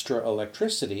extra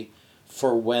electricity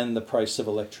for when the price of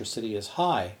electricity is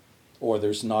high or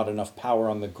there's not enough power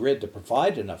on the grid to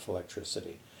provide enough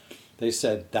electricity. They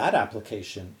said that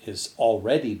application is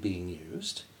already being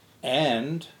used,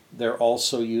 and they're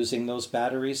also using those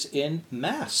batteries in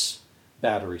mass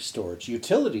battery storage,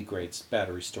 utility grade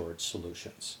battery storage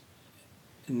solutions.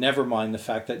 Never mind the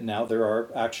fact that now there are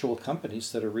actual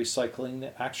companies that are recycling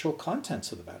the actual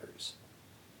contents of the batteries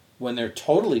when they're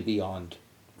totally beyond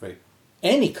Right.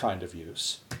 any kind of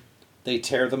use. They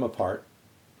tear them apart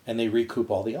and they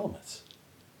recoup all the elements.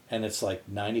 And it's like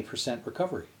 90%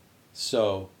 recovery.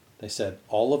 So they said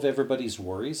all of everybody's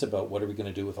worries about what are we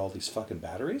going to do with all these fucking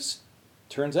batteries,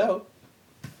 turns out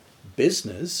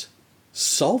business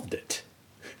solved it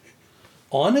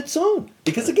on its own.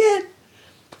 Because again,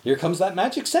 here comes that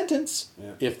magic sentence.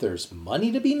 Yeah. If there's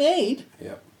money to be made,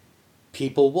 Yeah.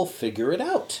 people will figure it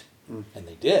out. And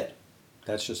they did.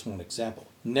 That's just one example.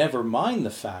 Never mind the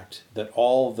fact that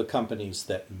all the companies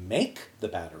that make the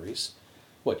batteries,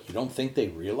 what, you don't think they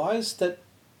realize that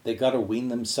they got to wean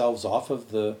themselves off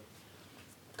of the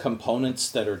components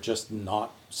that are just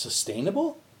not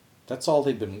sustainable? That's all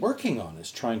they've been working on,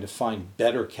 is trying to find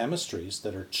better chemistries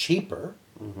that are cheaper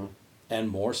and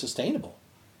more sustainable.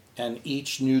 And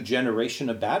each new generation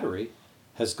of battery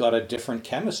has got a different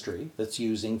chemistry that's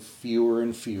using fewer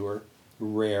and fewer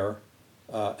rare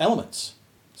elements.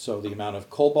 So the amount of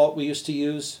cobalt we used to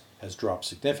use has dropped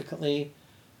significantly.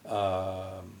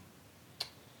 The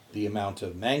amount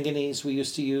of manganese we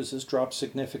used to use has dropped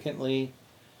significantly.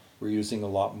 We're using a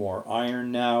lot more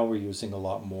iron now. We're using a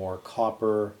lot more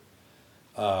copper.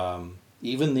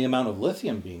 Even the amount of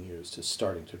lithium being used is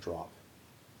starting to drop.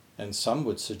 And some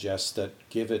would suggest that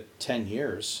give it 10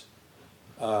 years,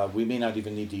 we may not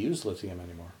even need to use lithium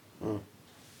anymore.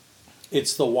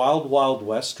 It's the wild, wild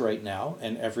west right now,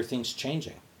 and everything's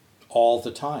changing all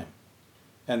the time.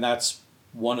 And that's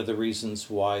one of the reasons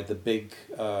why the big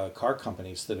car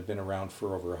companies that have been around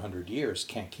for over 100 years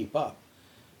can't keep up,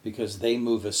 because they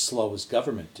move as slow as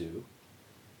government do,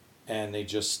 and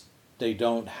they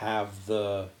don't have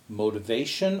the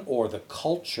motivation or the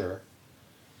culture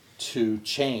to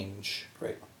change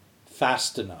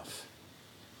fast enough.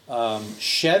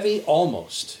 Chevy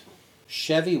almost.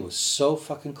 Chevy was so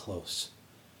fucking close.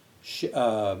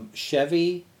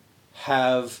 Chevy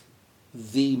have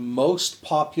the most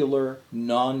popular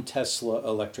non-Tesla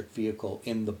electric vehicle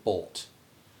in the Bolt,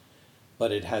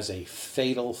 but it has a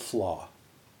fatal flaw,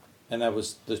 and that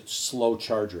was the slow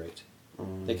charge rate.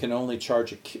 They can only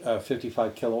charge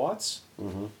 55 kilowatts,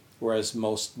 whereas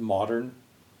most modern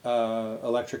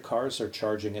electric cars are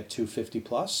charging at 250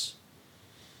 plus,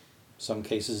 some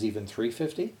cases even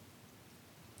 350.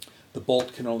 The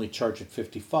Bolt can only charge at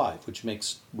 55, which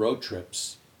makes road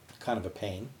trips kind of a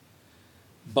pain.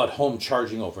 But home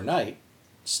charging overnight,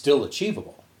 still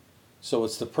achievable. So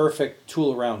it's the perfect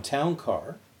tool around town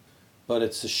car, but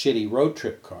it's a shitty road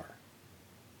trip car.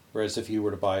 Whereas if you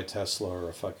were to buy a Tesla or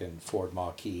a fucking Ford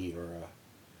Mach-E or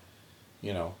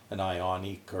an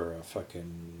Ioniq or a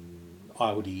fucking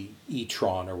Audi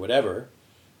e-tron or whatever,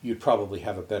 you'd probably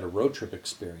have a better road trip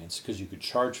experience because you could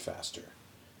charge faster.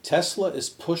 Tesla is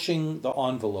pushing the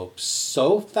envelope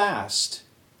so fast,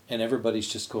 and everybody's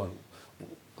just going,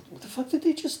 what the fuck did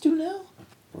they just do now?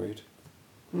 Right.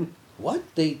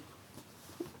 What? They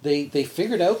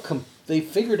figured out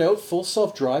full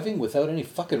self-driving without any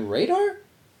fucking radar?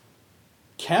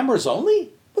 Cameras only?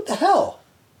 What the hell?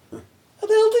 How the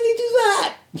hell did he do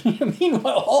that?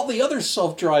 Meanwhile, all the other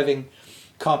self-driving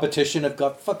competition have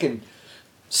got fucking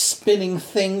spinning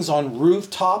things on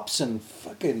rooftops and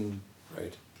fucking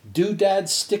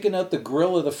doodads sticking out the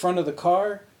grill of the front of the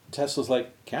car. Tesla's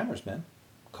like, cameras, man.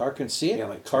 Car can see it. Yeah,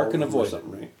 like car can avoid it.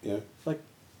 Right? Yeah. Like,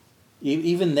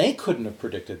 even they couldn't have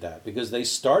predicted that because they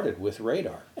started with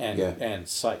radar and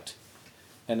sight.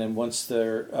 And then once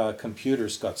their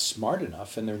computers got smart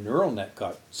enough and their neural net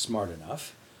got smart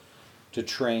enough to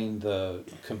train the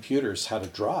computers how to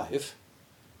drive,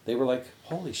 they were like,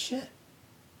 holy shit.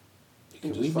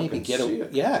 Can we maybe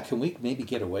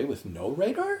get away with no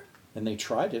radar? And they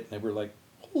tried it and they were like,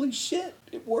 holy shit,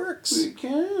 it works. We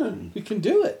can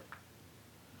do it.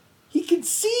 He can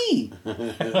see. This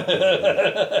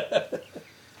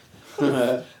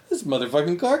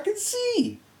motherfucking car can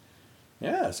see.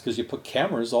 Yeah, it's because you put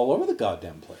cameras all over the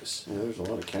goddamn place. Yeah, there's a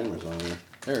lot of cameras on there.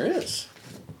 There is.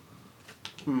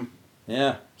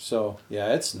 Yeah, so,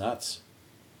 yeah, it's nuts.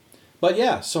 But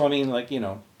yeah, so I mean, like,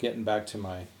 getting back to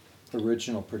my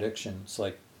original prediction, it's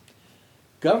like,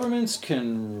 governments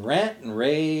can rant and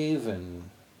rave and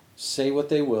say what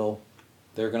they will.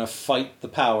 They're going to fight the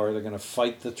power. They're going to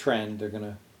fight the trend. They're going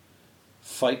to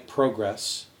fight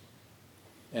progress.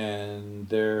 And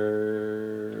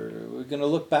we're going to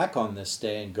look back on this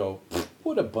day and go,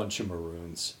 what a bunch of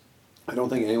maroons. I don't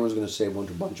think anyone's going to say what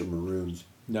a bunch of maroons.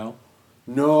 No?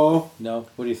 No. No?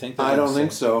 What do you think? I don't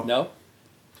think so. No?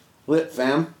 Lit,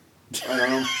 fam. I don't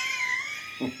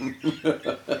know. I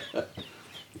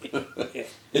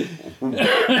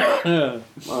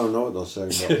don't know what they'll say,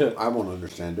 but I won't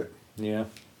understand it. Yeah.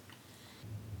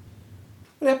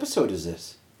 What episode is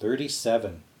this?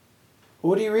 37.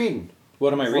 What are you reading?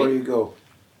 What am I Before reading? you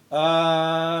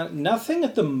go. Nothing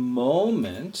at the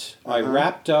moment. I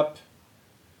wrapped up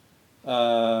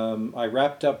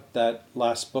that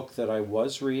last book that I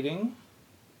was reading.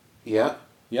 Yeah.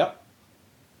 Yep.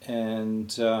 And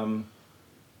That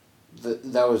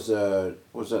was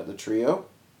that the trio?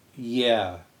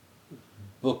 yeah,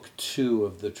 book 2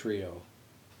 of the trio,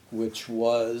 which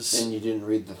was And you didn't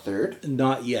read the third?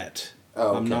 not yet. Oh,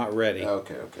 okay. I'm not ready.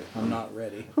 Okay. I'm not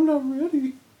ready. I'm not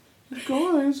ready.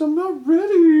 Guys, I'm not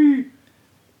ready.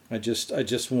 I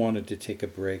just wanted to take a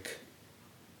break.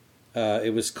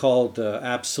 It was called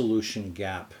Absolution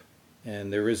Gap,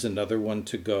 and there is another one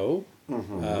to go.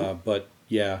 But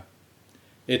yeah,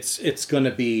 it's going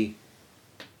to be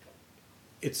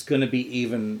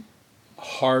even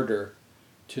harder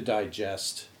to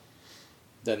digest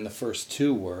than the first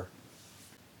 2 were,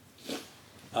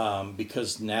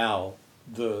 because now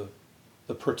the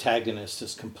protagonist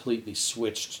has completely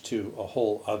switched to a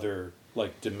whole other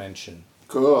dimension.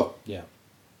 Cool. Yeah.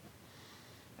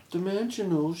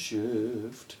 Dimensional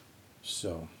shift.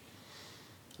 So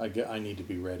I need to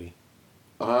be ready.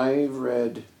 I've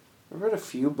read a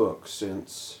few books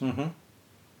since. Mm-hmm.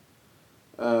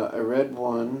 I read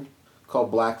one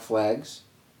called Black Flags,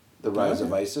 The Rise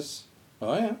of ISIS.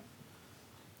 Oh yeah.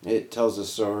 It tells a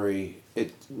story.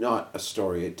 It's not a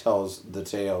story. It tells the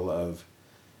tale of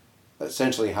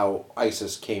essentially how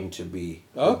ISIS came to be.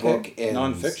 Okay. The book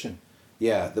ends, Nonfiction.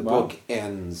 Yeah, the Wow. book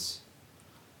ends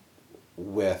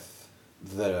with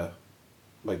the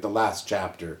last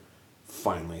chapter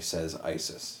finally says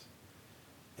ISIS.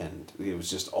 And it was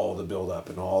just all the build up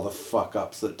and all the fuck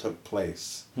ups that took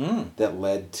place that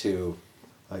led to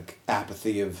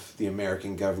apathy of the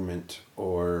American government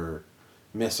or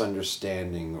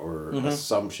misunderstanding or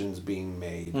assumptions being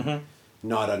made,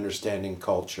 not understanding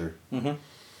culture.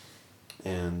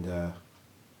 And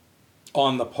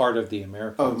On the part of the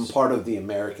Americans. part of the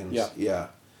Americans. Yeah.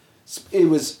 It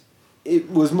was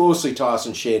mostly toss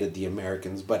and shade at the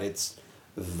Americans, but it's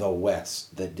the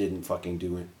West that didn't fucking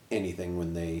do anything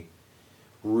when they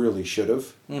really should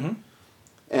have.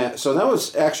 And so that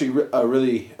was actually a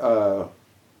really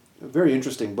very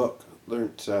interesting book.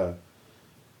 Learned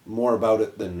more about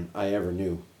it than I ever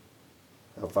knew.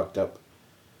 How fucked up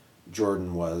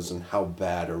Jordan was and how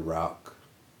bad Iraq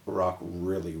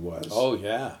really was. Oh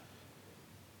yeah.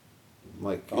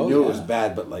 I knew it was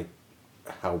bad, but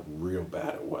how real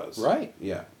bad it was. Right.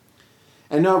 Yeah.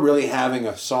 And not really having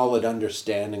a solid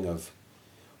understanding of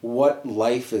what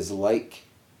life is like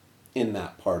in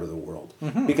that part of the world.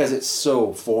 Because it's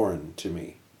so foreign to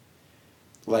me.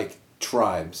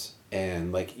 Tribes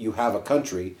and you have a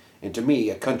country, and to me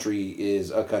a country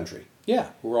is a country. Yeah,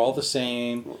 we're all the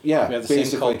same. Yeah, we have the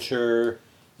same culture,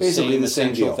 basically same the same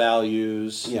essential deal.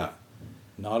 values. Yeah.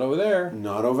 Not over there.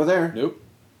 Not over there. Nope.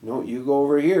 No, you go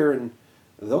over here and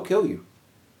they'll kill you.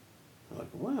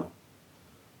 Wow.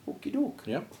 Okie doke.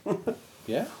 Yep.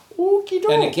 Yeah. Okie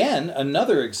doke. And again,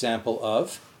 another example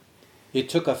of it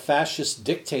took a fascist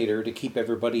dictator to keep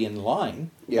everybody in line.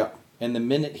 Yeah. And the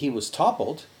minute he was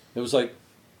toppled, it was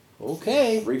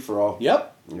okay. Free for all.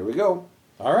 Yep. Here we go.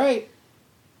 All right.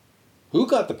 Who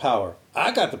got the power?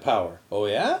 I got the power. Oh,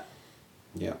 yeah?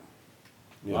 Yeah.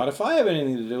 Not if I have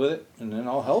anything to do with it. And then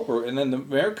I'll help her. And then the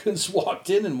Americans walked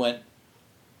in and went,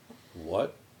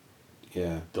 what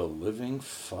Yeah. the living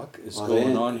fuck is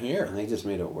going on here? And they just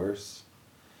made it worse.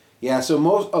 Yeah, so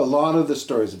a lot of the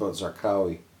stories about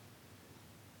Zarqawi.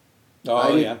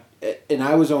 Oh, yeah. And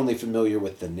I was only familiar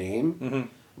with the name,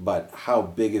 but how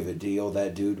big of a deal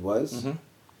that dude was.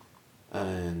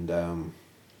 And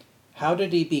how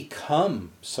did he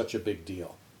become such a big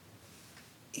deal?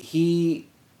 he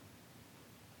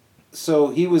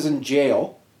was in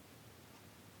jail.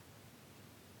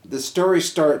 The story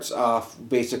starts off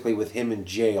basically with him in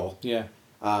jail. Yeah.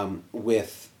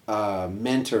 With a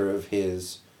mentor of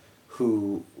his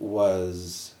who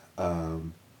was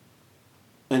an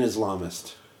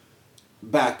Islamist.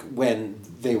 Back when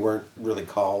they weren't really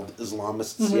called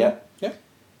Islamists yet. Yeah.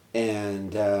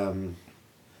 And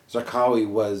Zarqawi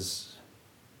was,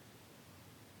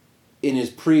 in his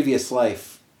previous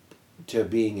life to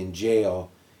being in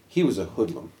jail, he was a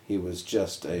hoodlum. He was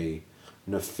just a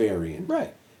Nefarian.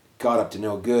 Right. Got up to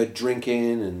no good,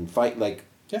 drinking and fight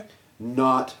Yeah.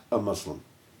 not a Muslim.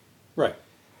 Right.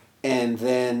 And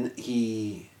then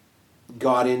he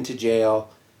got into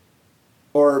jail,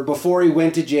 or before he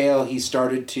went to jail, he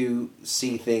started to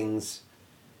see things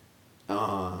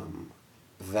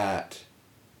that,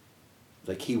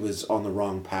 like, he was on the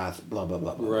wrong path, blah, blah,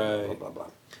 blah, blah, Right. blah, blah, blah.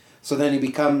 So then he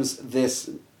becomes this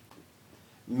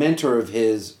mentor of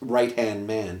his right-hand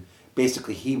man.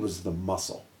 Basically, he was the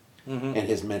muscle, and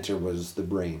his mentor was the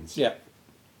brains. Yeah.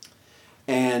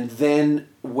 And then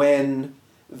when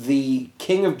the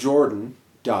king of Jordan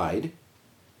died,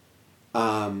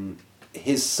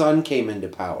 his son came into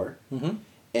power,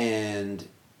 and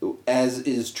as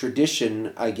is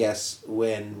tradition, I guess,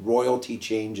 when royalty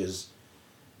changes,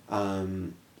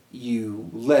 you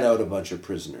let out a bunch of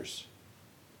prisoners.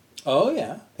 Oh,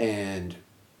 yeah. And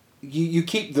you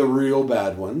keep the real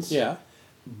bad ones. Yeah.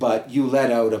 But you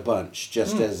let out a bunch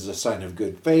just as a sign of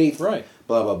good faith. Right.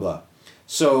 Blah, blah, blah.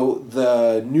 So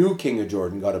the new king of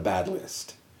Jordan got a bad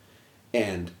list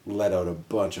and let out a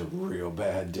bunch of real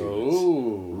bad dudes.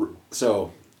 Oh.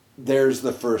 So there's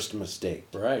the first mistake.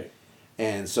 Right.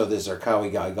 And so this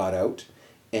Arkawi guy got out,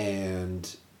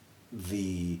 and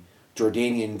the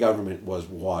Jordanian government was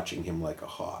watching him like a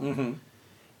hawk.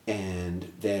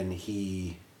 And then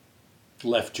he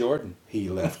Left Jordan.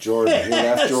 left Jordan. He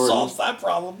left Jordan. Solves that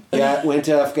problem. Yeah, went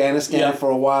to Afghanistan Yeah. for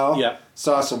a while. Yeah.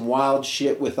 Saw some wild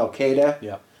shit with Al Qaeda.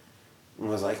 Yeah. And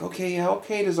was like, okay, yeah, Al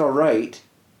Qaeda's all right,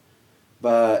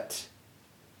 but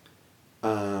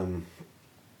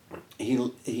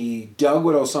he dug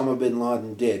what Osama bin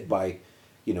Laden did by,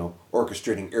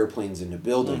 orchestrating airplanes into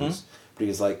buildings. But he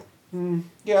was like,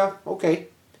 yeah, okay,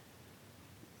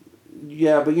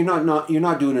 yeah, but you're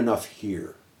not doing enough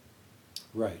here.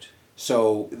 Right.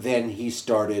 So then he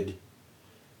started.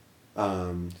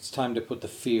 It's time to put the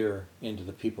fear into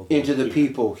the people.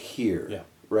 People here. Yeah.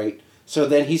 Right? So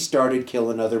then he started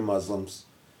killing other Muslims.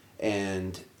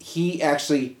 And he's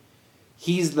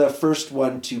the first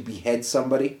one to behead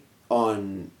somebody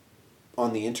on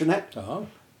the internet. Oh.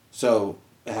 So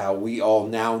how we all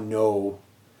now know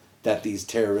that these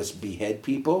terrorists behead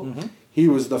people. He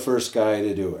was the first guy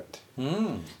to do it.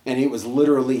 And it was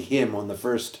literally him on the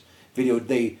first video.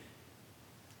 They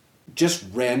just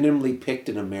randomly picked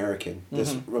an American,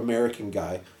 this American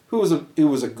guy who was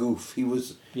a goof. He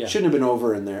shouldn't have been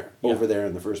over there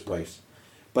in the first place.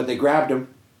 But they grabbed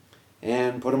him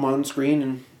and put him on screen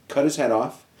and cut his head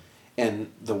off,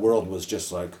 and the world was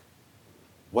just like,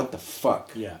 what the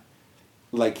fuck? Yeah.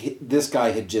 Like, this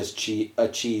guy had just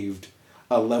achieved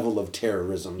a level of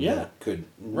terrorism that could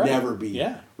never be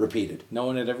repeated. No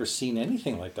one had ever seen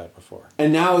anything like that before.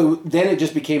 And then it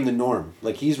just became the norm.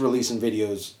 Like, he's releasing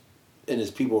videos, and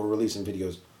his people were releasing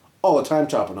videos all the time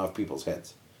chopping off people's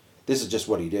heads. This is just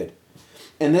what he did.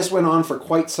 And this went on for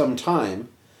quite some time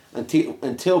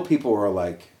until people were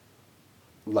like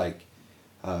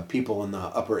people in the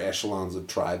upper echelons of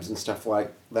tribes and stuff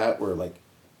like that were like,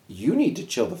 you need to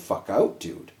chill the fuck out,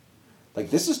 dude.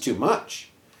 Like, this is too much.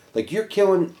 Like, you're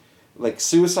killing, like,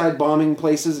 suicide bombing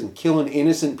places and killing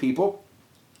innocent people,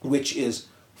 which is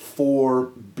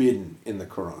forbidden in the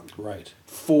Quran. Right.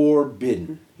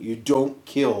 Forbidden. You don't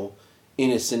kill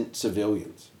innocent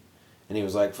civilians. And he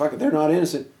was like, fuck it, they're not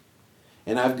innocent.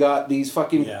 And I've got these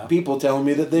fucking people telling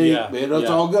me that it's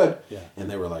all good. Yeah. And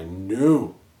they were like,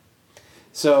 no.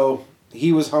 So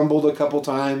he was humbled a couple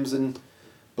times and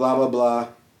blah, blah, blah.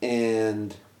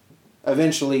 And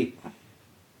eventually,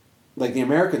 like, the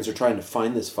Americans are trying to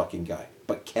find this fucking guy,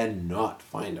 but cannot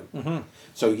find him.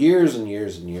 So years and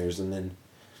years and years, and then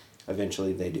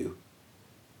eventually they do.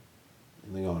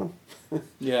 And they got him.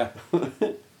 Yeah.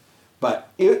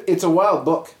 But it's a wild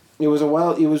book. It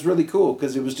was really cool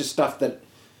because it was just stuff that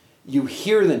you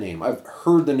hear the name. I've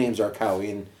heard the names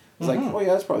Arkawi, and it's like, oh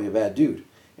yeah, that's probably a bad dude.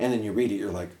 And then you read it,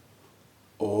 you're like,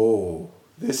 oh,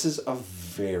 this is a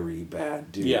very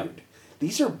bad dude. Yeah.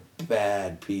 These are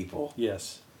bad people.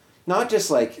 Yes. Not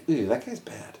just like, ooh, that guy's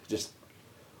bad. Just,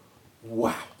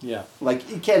 wow. Yeah. Like,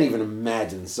 you can't even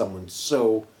imagine someone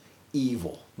so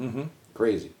evil.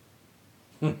 Crazy.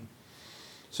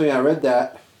 So yeah, I read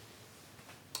that.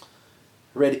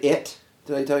 Read It.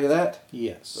 Did I tell you that?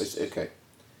 Yes. Okay.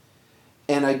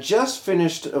 And I just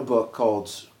finished a book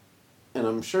called, and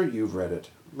I'm sure you've read it,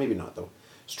 maybe not though,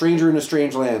 Stranger in a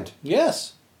Strange Land.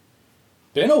 Yes.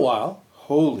 Been a while.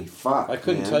 Holy fuck, I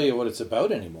couldn't tell you what it's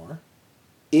about anymore.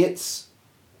 It's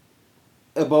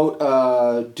about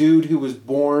a dude who was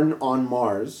born on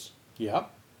Mars. Yeah.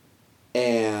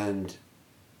 And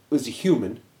was a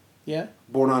human. Yeah.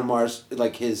 Born on Mars.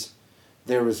 Like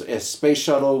there was a space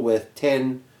shuttle with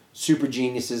 10 super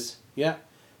geniuses. Yeah.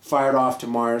 Fired off to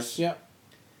Mars. Yeah.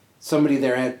 Somebody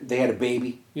there they had a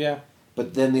baby. Yeah.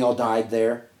 But then they all died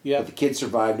there. Yeah. But the kid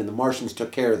survived, and the Martians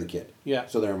took care of the kid. Yeah.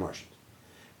 So they're Martians.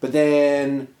 But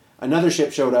then another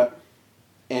ship showed up,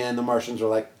 and the Martians were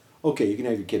like, okay, you can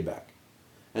have your kid back.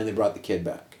 And they brought the kid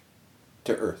back.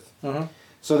 to Earth. Uh-huh.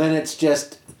 So then it's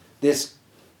just this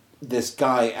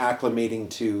guy acclimating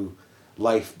to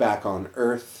life back on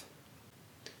Earth,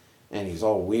 and he's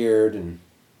all weird, and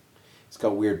he's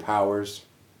got weird powers.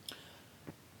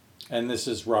 And this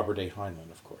is Robert A.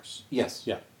 Heinlein, of course. Yes.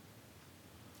 Yeah.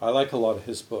 I like a lot of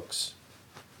his books.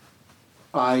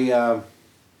 So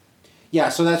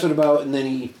that's what about, and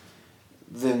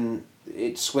then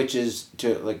it switches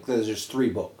to, like, there's 3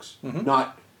 books. Mm-hmm.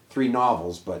 Not 3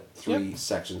 novels, but 3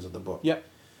 sections of the book. Yep.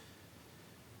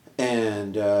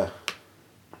 And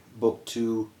book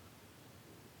 2,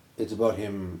 it's about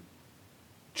him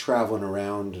traveling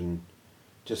around and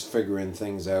just figuring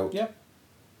things out. Yep.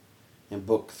 In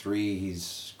book 3,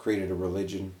 he's created a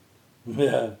religion.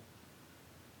 Yeah.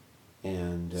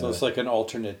 And So it's like an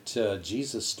alternate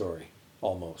Jesus story,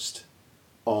 almost.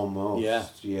 almost. Yeah.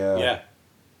 Yeah. Yeah.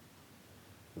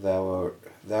 Thou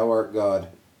art God.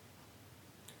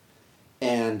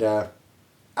 And I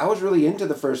was really into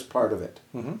the first part of it.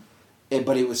 Mm-hmm.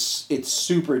 But it's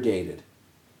super dated.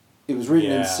 It was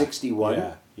written in 1961.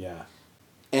 Yeah. Yeah.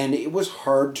 And it was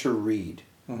hard to read.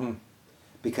 Mm-hmm.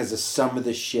 Because of some of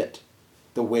the shit,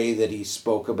 the way that he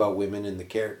spoke about women and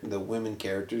the women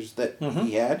characters that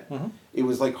he had, it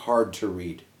was like hard to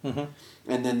read. Mm-hmm.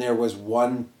 And then there was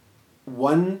one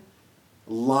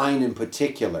line in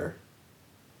particular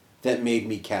that made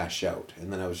me cash out,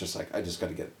 and then I was just like, I just got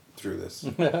to get through this.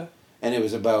 And it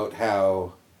was about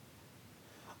how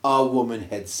a woman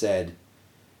had said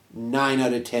 9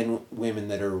 out of 10 women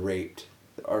that are raped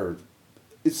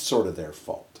it's sort of their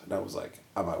fault, and I was like,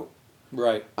 I'm out.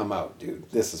 Right. I'm out,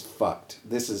 dude. This is fucked.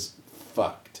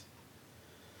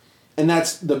 And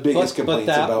that's the biggest complaints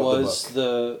about the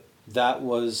book. That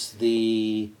was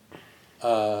the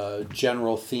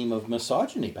general theme of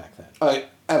misogyny back then.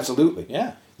 Absolutely.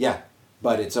 Yeah. Yeah,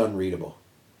 but it's unreadable.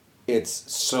 It's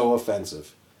so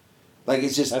offensive. Like,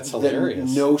 it's just... That's hilarious.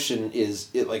 The notion is...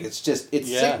 it's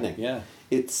sickening. Yeah.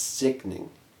 It's sickening.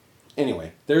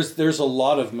 Anyway. There's a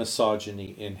lot of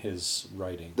misogyny in his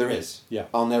writing. There is. Yeah.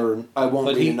 I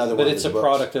won't read another one of his books. But it's a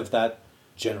product of that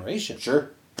generation.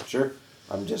 Sure.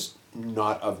 I'm just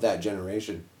not of that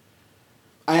generation.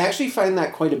 I actually find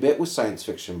that quite a bit with science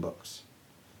fiction books.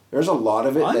 There's a lot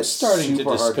of it I'm that's starting to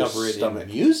super hard to discover it stomach. in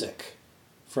music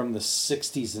from the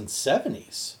 60s and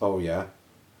 70s. Oh, yeah?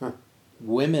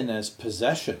 Women as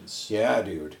possessions. Yeah,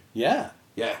 dude. Yeah.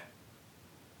 Yeah.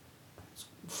 It's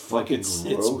fucking gross.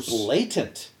 It's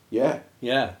blatant. Yeah.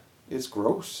 Yeah. It's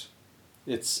gross.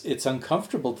 It's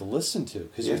uncomfortable to listen to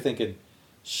because you're thinking,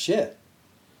 shit,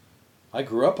 I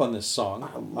grew up on this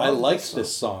song. I liked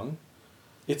this song.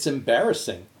 It's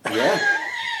embarrassing. Yeah.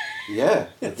 Yeah.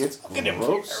 It's fucking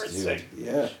gross, embarrassing. dude.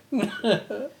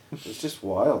 Yeah. It's just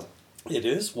wild. It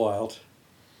is wild.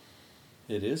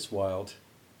 It is wild.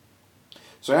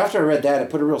 So after I read that, it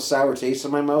put a real sour taste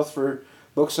in my mouth for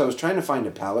books. So I was trying to find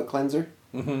a palate cleanser.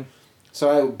 Mm-hmm.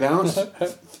 So I bounced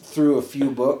through a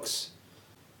few books.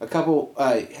 A couple,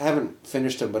 I haven't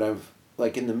finished them, but I'm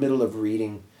like in the middle of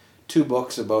reading 2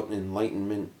 books about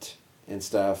enlightenment and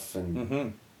stuff.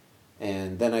 And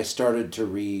then I started to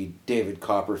read David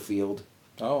Copperfield.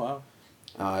 Oh, wow.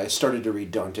 I started to read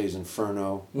Dante's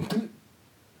Inferno.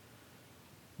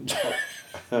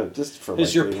 Just for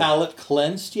Is your palate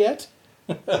cleansed yet?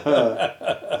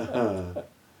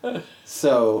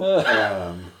 So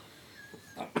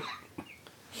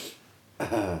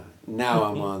now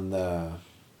I'm on the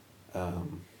oh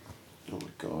my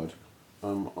god,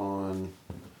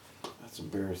 that's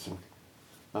embarrassing.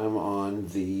 I'm on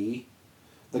the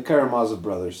Karamazov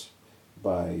Brothers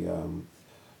by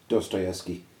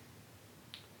Dostoevsky.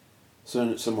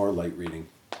 So some more light reading.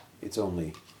 It's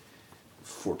only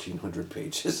 1,400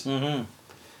 pages. Mm-hmm.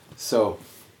 So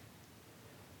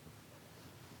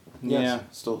yes, Yeah.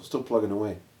 still plugging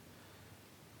away.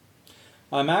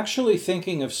 I'm actually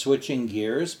thinking of switching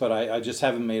gears, but I just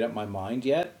haven't made up my mind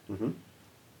yet. Mm-hmm.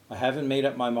 I haven't made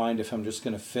up my mind if I'm just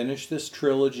going to finish this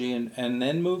trilogy and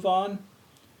then move on,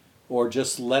 or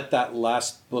just let that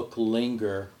last book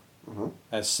linger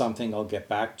as something I'll get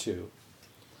back to.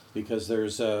 Because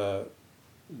there's a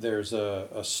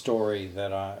story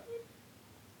that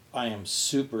I am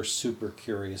super, super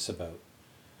curious about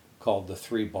called The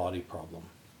 3-Body Problem.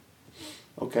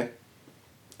 Okay.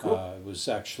 Cool. It was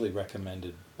actually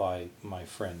recommended by my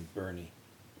friend Bernie.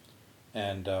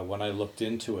 And when I looked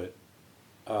into it,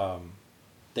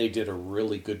 they did a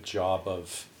really good job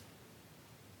of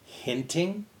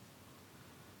hinting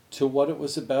to what it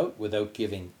was about without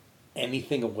giving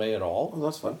anything away at all. Well,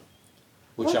 that's fun.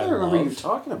 Which I remember you loved.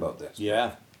 talking about this.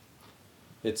 Yeah.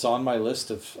 It's on my list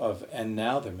of and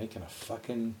now they're making a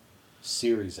fucking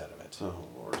series out of it. Oh,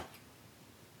 Lord.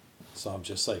 So I'm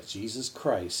just like, Jesus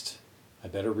Christ, I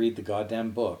better read the goddamn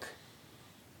book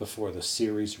before the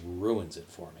series ruins it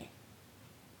for me.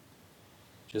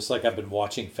 Just like I've been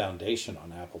watching Foundation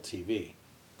on Apple TV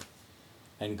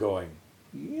and going,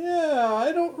 yeah,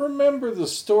 I don't remember the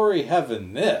story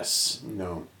having this.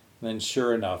 No. And then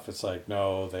sure enough, it's like,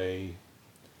 no, they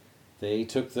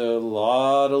took a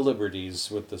lot of liberties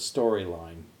with the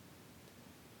storyline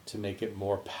to make it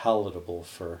more palatable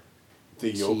for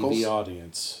The TV yokels?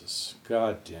 audiences.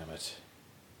 God damn it.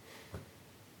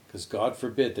 Because God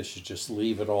forbid they should just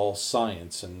leave it all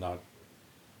science and not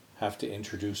have to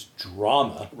introduce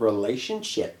drama.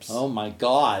 Relationships. Oh my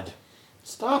God.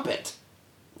 Stop it.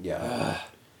 Yeah.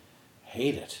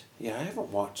 Hate it. Yeah, I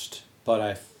haven't watched.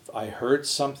 But I heard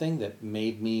something that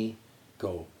made me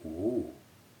go, ooh.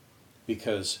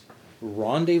 Because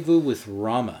Rendezvous with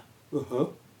Rama. Uh-huh.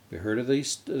 You heard of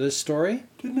this story?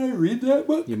 Didn't I read that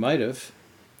book? You might have.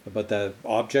 About that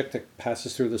object that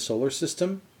passes through the solar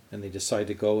system and they decide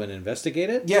to go and investigate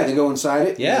it? Yeah, they go inside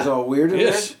it. Yeah. It's all weird in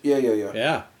Yes. there.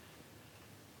 Yeah.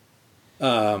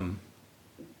 Yeah.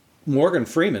 Morgan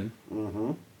Freeman,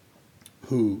 Mm-hmm.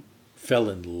 who fell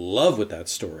in love with that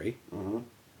story,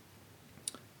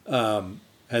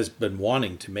 has been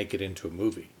wanting to make it into a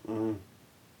movie,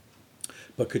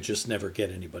 but could just never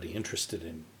get anybody interested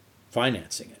in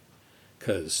financing it.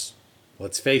 Because,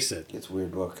 let's face it, It's a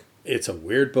weird book. it's a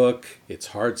weird book, it's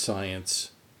hard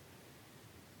science.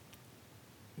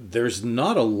 There's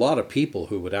not a lot of people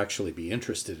who would actually be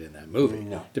interested in that movie,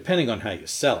 No. depending on how you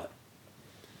sell it.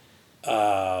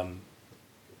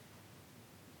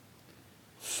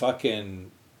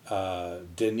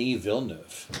 Denis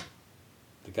Villeneuve,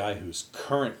 the guy who's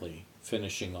currently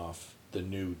finishing off the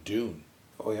new Dune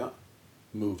Oh, yeah?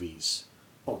 movies,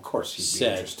 Well, of course he'd be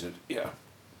Said- interested. Yeah.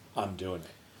 I'm doing it.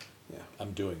 Yeah.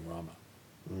 I'm doing Rama.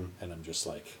 And I'm just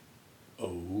like,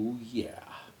 oh yeah.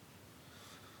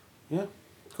 Yeah.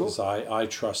 Cool. Because I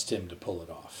trust him to pull it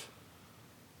off.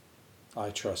 I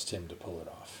trust him to pull it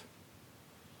off.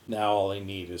 Now all I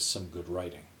need is some good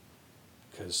writing.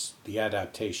 Because the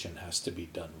adaptation has to be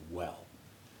done well.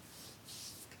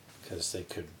 Because they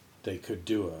could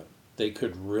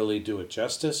really do it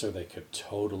justice, or they could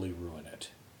totally ruin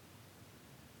it.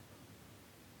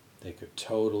 They could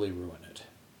totally ruin it.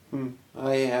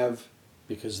 I have.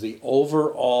 Because the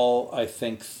overall, I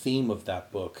think, theme of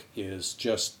that book is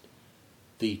just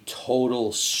the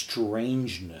total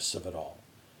strangeness of it all.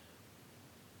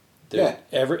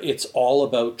 It's all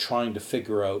about trying to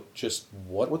figure out just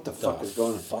what the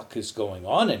fuck is going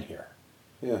on in here.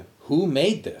 Yeah. Who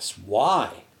made this?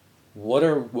 Why? What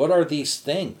are these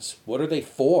things? What are they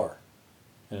for?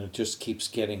 And it just keeps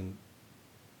getting.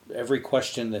 Every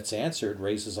question that's answered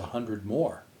raises 100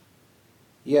 more.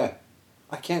 Yeah.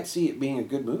 I can't see it being a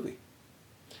good movie.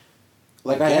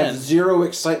 Like, I Again- have zero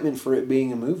excitement for it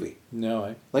being a movie.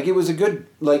 No, Like, it was a good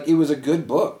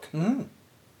book. Mm.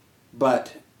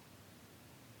 But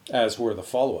As were the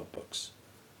follow-up books.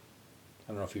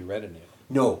 I don't know if you read any of them.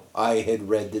 no, I had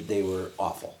read that they were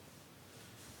awful.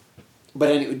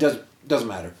 But anyway, it doesn't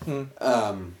matter. Do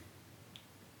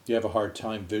you have a hard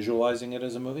time visualizing it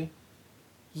as a movie?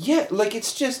 Yeah, like,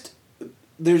 it's just,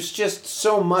 there's just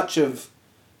so much of,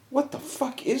 what the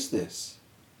fuck is this?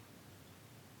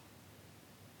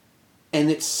 And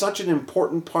it's such an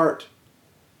important part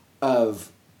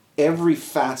of every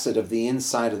facet of the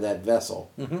inside of that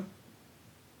vessel. Mm-hmm.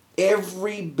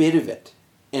 Every bit of it.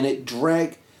 And it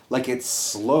like it's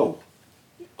slow.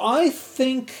 I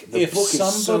think The if book is so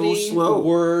somebody slow.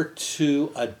 were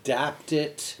to adapt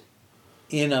it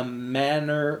in a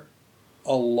manner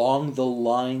along the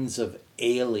lines of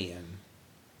Alien,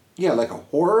 Yeah, like a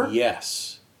horror?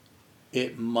 yes,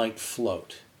 it might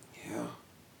float. Yeah.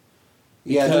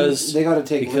 Yeah, Because they got to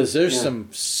take... because there's yeah. some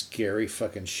scary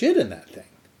fucking shit in that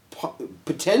thing.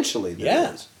 Potentially there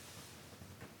Yeah. is.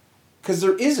 Because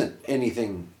there isn't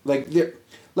anything... Like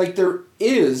there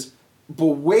is, but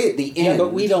way at the end... Yeah,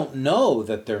 but we don't know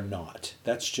that they're not.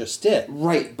 That's just it.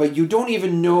 Right, but you don't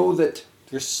even know that...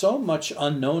 There's so much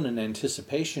unknown and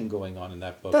anticipation going on in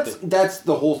that book. That's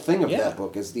the whole thing of Yeah. that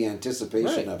book, is the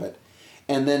anticipation Right. of it.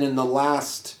 And then in the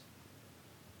last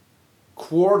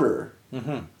quarter,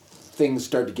 Mm-hmm. things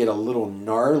start to get a little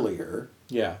gnarlier.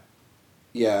 Yeah.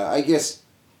 Yeah, I guess...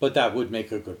 But that would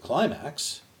make a good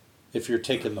climax if you're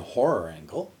taking the horror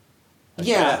angle.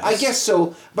 I guess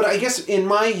so. But I guess in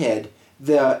my head,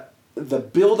 the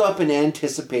build-up and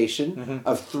anticipation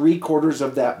of 3/4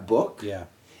 of that book Yeah.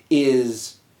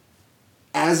 is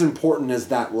as important as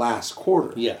that last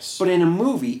quarter. Yes. But in a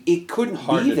movie, it couldn't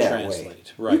Hard be to that translate, way.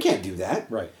 right. You can't do that.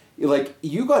 Right. Like,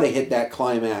 you got to hit that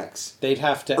climax. They'd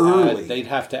have to early.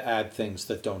 add things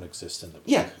that don't exist in the book.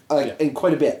 Yeah, and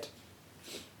quite a bit.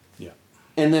 Yeah.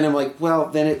 And then I'm like, well,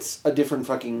 then it's a different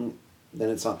fucking. Then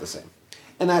it's not the same,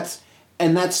 and that's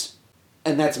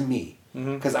me,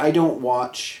 because I don't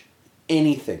watch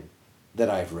anything that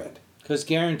I've read. Because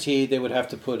guaranteed they would have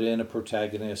to put in a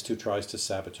protagonist who tries to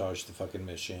sabotage the fucking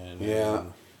mission. Yeah,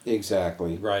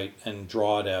 exactly. Right, and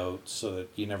draw it out so that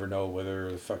you never know whether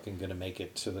they're fucking going to make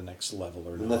it to the next level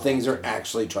or not. And the things are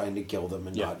actually trying to kill them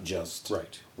and Yeah. not just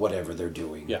Right. whatever they're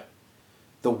doing. Yeah.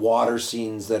 The water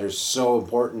scenes that are so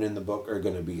important in the book are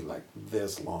going to be like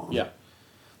this long. Yeah.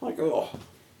 Like, oh.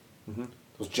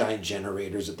 Those giant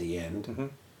generators at the end. Mm-hmm.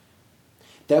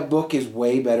 That book is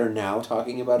way better now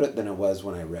talking about it than it was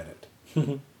when I read it.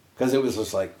 Because it was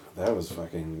just like, that was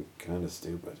fucking kind of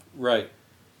stupid. Right.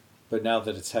 But now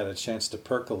that it's had a chance to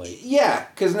percolate. Yeah,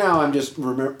 because now I'm just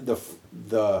remember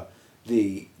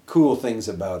the cool things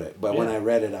about it. But when Yeah. I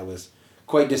read it, I was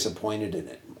quite disappointed in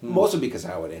it. Mostly because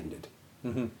how it ended.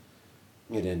 Mm-hmm.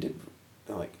 It ended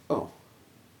like, oh.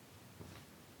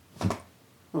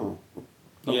 Oh.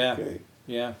 Yeah. Okay.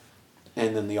 Yeah.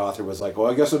 And then the author was like,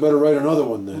 well, I guess I better write another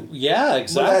one then. Yeah,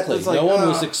 exactly. It's like, no one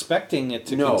was expecting it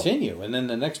to No. continue. And then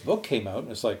the next book came out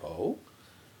and it's like, oh,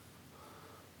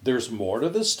 there's more to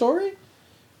this story?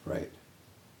 Right.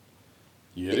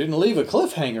 You didn't leave a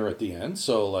cliffhanger at the end,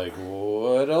 so like,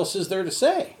 what else is there to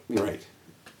say? Right.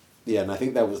 Yeah, and I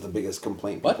think that was the biggest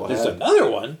complaint What? people There's had.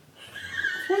 another one?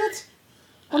 What?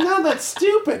 Well, now that's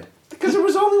stupid. Because there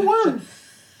was only one.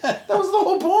 That was the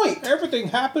whole point. Everything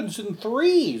happens in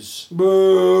threes.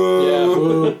 Boo. Yeah,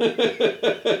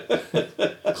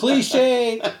 boo.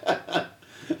 Cliche.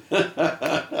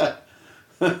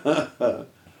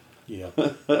 Yeah.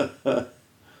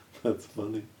 That's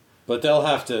funny. But they'll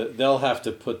have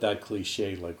to put that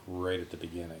cliche like right at the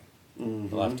beginning. Mm-hmm.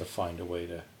 They'll have to find a way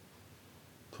to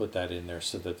put that in there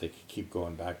so that they can keep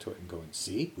going back to it and going,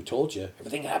 see, we told you,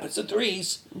 everything happens in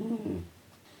threes. Mm.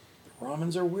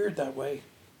 Romans are weird that way.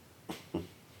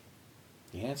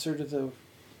 The answer to the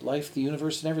life, the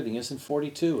universe, and everything isn't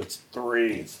 42. It's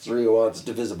 3. It's 3. Well, it's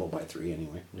divisible by 3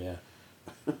 anyway. Yeah.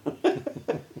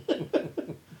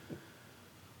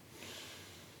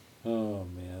 Oh,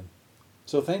 man.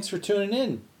 So thanks for tuning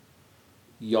in,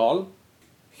 y'all.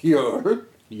 You're the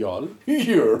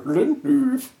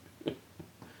noof.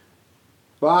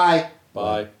 Bye.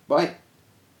 Bye. Bye.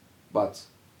 Butts.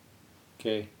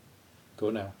 Okay. Go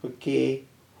now. Okay.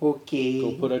 Okay.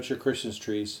 Go put out your Christmas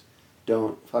trees.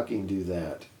 Don't fucking do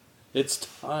that. It's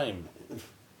time.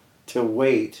 To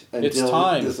wait until It's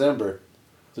time. December.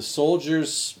 The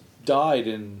soldiers died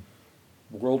in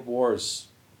world wars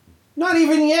Not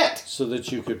even yet. so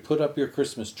that you could put up your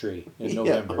Christmas tree in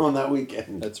November. Yeah, on that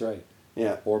weekend. That's right.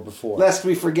 Yeah. Or before. Lest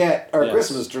we forget our Yes.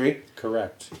 Christmas tree.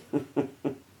 Correct.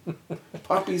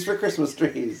 Poppies for Christmas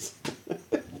trees.